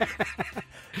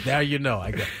 Now you know.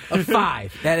 I got a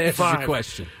 5. That answers your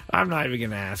question. I'm not even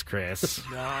going to ask Chris.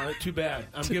 No, too bad.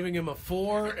 I'm giving him a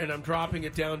 4, and I'm dropping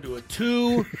it down to a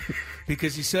 2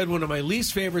 because he said one of my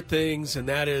least favorite things, and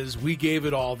that is we gave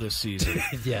it all this season.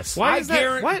 Yes. Why is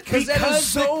that? What?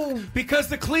 Because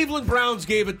the Cleveland Browns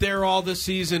gave it their all this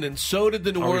season, and so did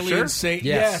the New Orleans Saints.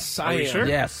 Yes, I am. Sure?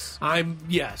 Yes.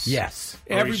 Yes. Yes.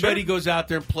 Everybody goes out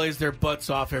there and plays their butts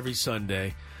off every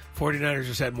Sunday. 49ers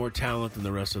just had more talent than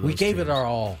the rest of those We gave teams. it our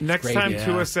all. Next Great. time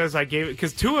Tua says I gave it,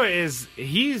 because Tua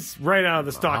he's right out of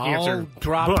the stock answer. I'll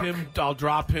drop book. him. I'll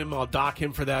drop him. I'll dock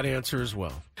him for that answer as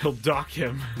well. He'll dock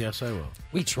him. Yes, I will.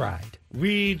 We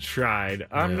tried.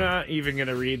 I'm not even going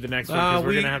to read the next one because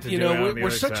we're going to have to do it on the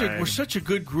other side. We're such a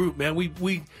good group, man.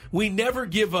 We never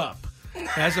give up,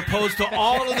 as opposed to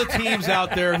all of the teams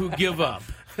out there who give up.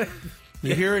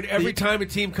 You hear it every time a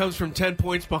team comes from 10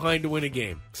 points behind to win a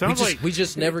game. We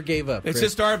just never gave up. It's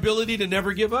Chris. just our ability to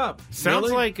never give up. Sounds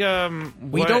Really? like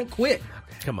we don't quit.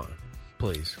 Come on,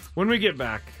 please. When we get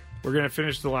back, we're going to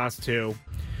finish the last two.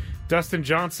 Dustin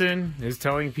Johnson is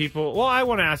telling people, well, I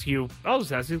want to ask you, I'll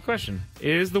just ask you the question.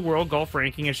 Is the World Golf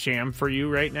Ranking a sham for you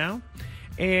right now?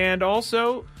 And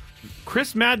also,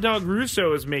 Chris Mad Dog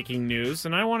Russo is making news,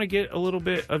 and I want to get a little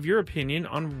bit of your opinion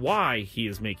on why he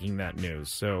is making that news.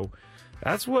 So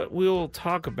that's what we'll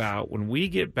talk about when we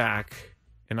get back,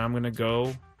 and I'm going to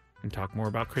go and talk more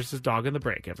about Chris's dog in the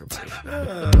break, everybody.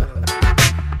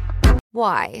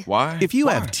 Why? Why? If you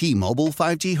have T-Mobile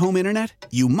 5G home internet,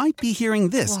 you might be hearing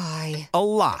this Why? a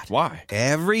lot. Why?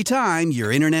 Every time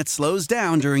your internet slows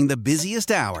down during the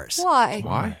busiest hours. Why?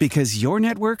 Why? Because your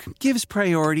network gives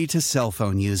priority to cell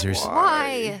phone users.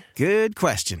 Why? Good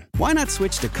question. Why not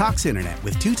switch to Cox Internet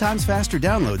with 2 times faster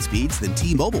download speeds than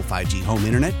T-Mobile 5G home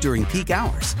internet during peak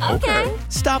hours? Okay.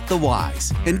 Stop the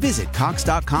whys and visit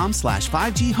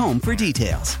cox.com/5G home for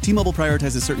details. T-Mobile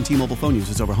prioritizes certain T-Mobile phone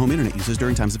users over home internet users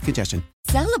during times of congestion.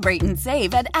 Celebrate and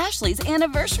save at Ashley's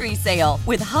Anniversary Sale.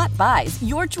 With Hot Buys,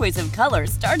 your choice of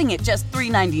colors starting at just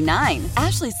 $3.99.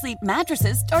 Ashley Sleep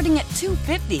mattresses starting at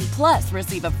 $2.50. Plus,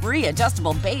 receive a free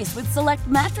adjustable base with select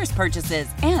mattress purchases.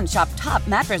 And shop top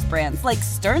mattress brands like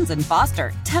Stearns &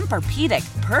 Foster,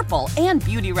 Tempur-Pedic, Purple, and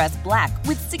Beautyrest Black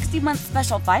with 60-month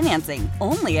special financing.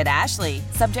 Only at Ashley.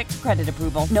 Subject to credit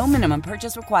approval. No minimum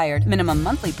purchase required. Minimum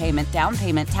monthly payment, down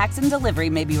payment, tax, and delivery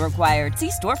may be required.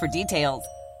 See store for details.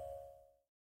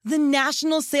 The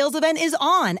national sales event is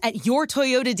on at your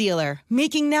Toyota dealer,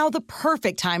 making now the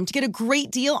perfect time to get a great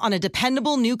deal on a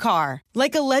dependable new car.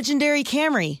 Like a legendary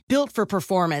Camry, built for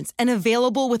performance and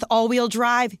available with all-wheel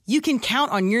drive, you can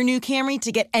count on your new Camry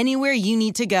to get anywhere you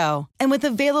need to go. And with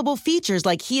available features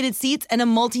like heated seats and a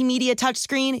multimedia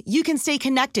touchscreen, you can stay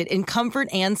connected in comfort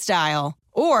and style.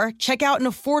 Or check out an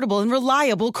affordable and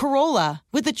reliable Corolla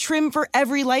with a trim for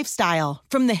every lifestyle.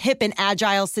 From the hip and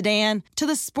agile sedan to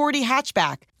the sporty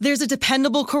hatchback, there's a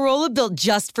dependable Corolla built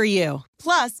just for you.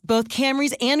 Plus, both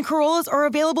Camrys and Corollas are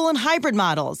available in hybrid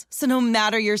models. So no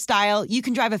matter your style, you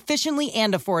can drive efficiently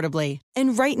and affordably.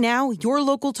 And right now, your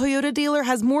local Toyota dealer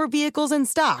has more vehicles in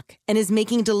stock and is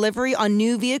making delivery on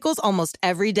new vehicles almost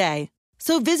every day.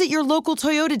 So visit your local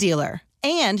Toyota dealer.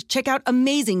 And check out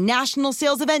amazing national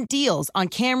sales event deals on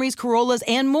Camrys, Corollas,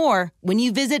 and more when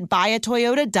you visit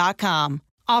buyatoyota.com.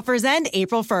 Offers end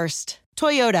April 1st.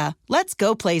 Toyota, let's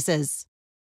go places.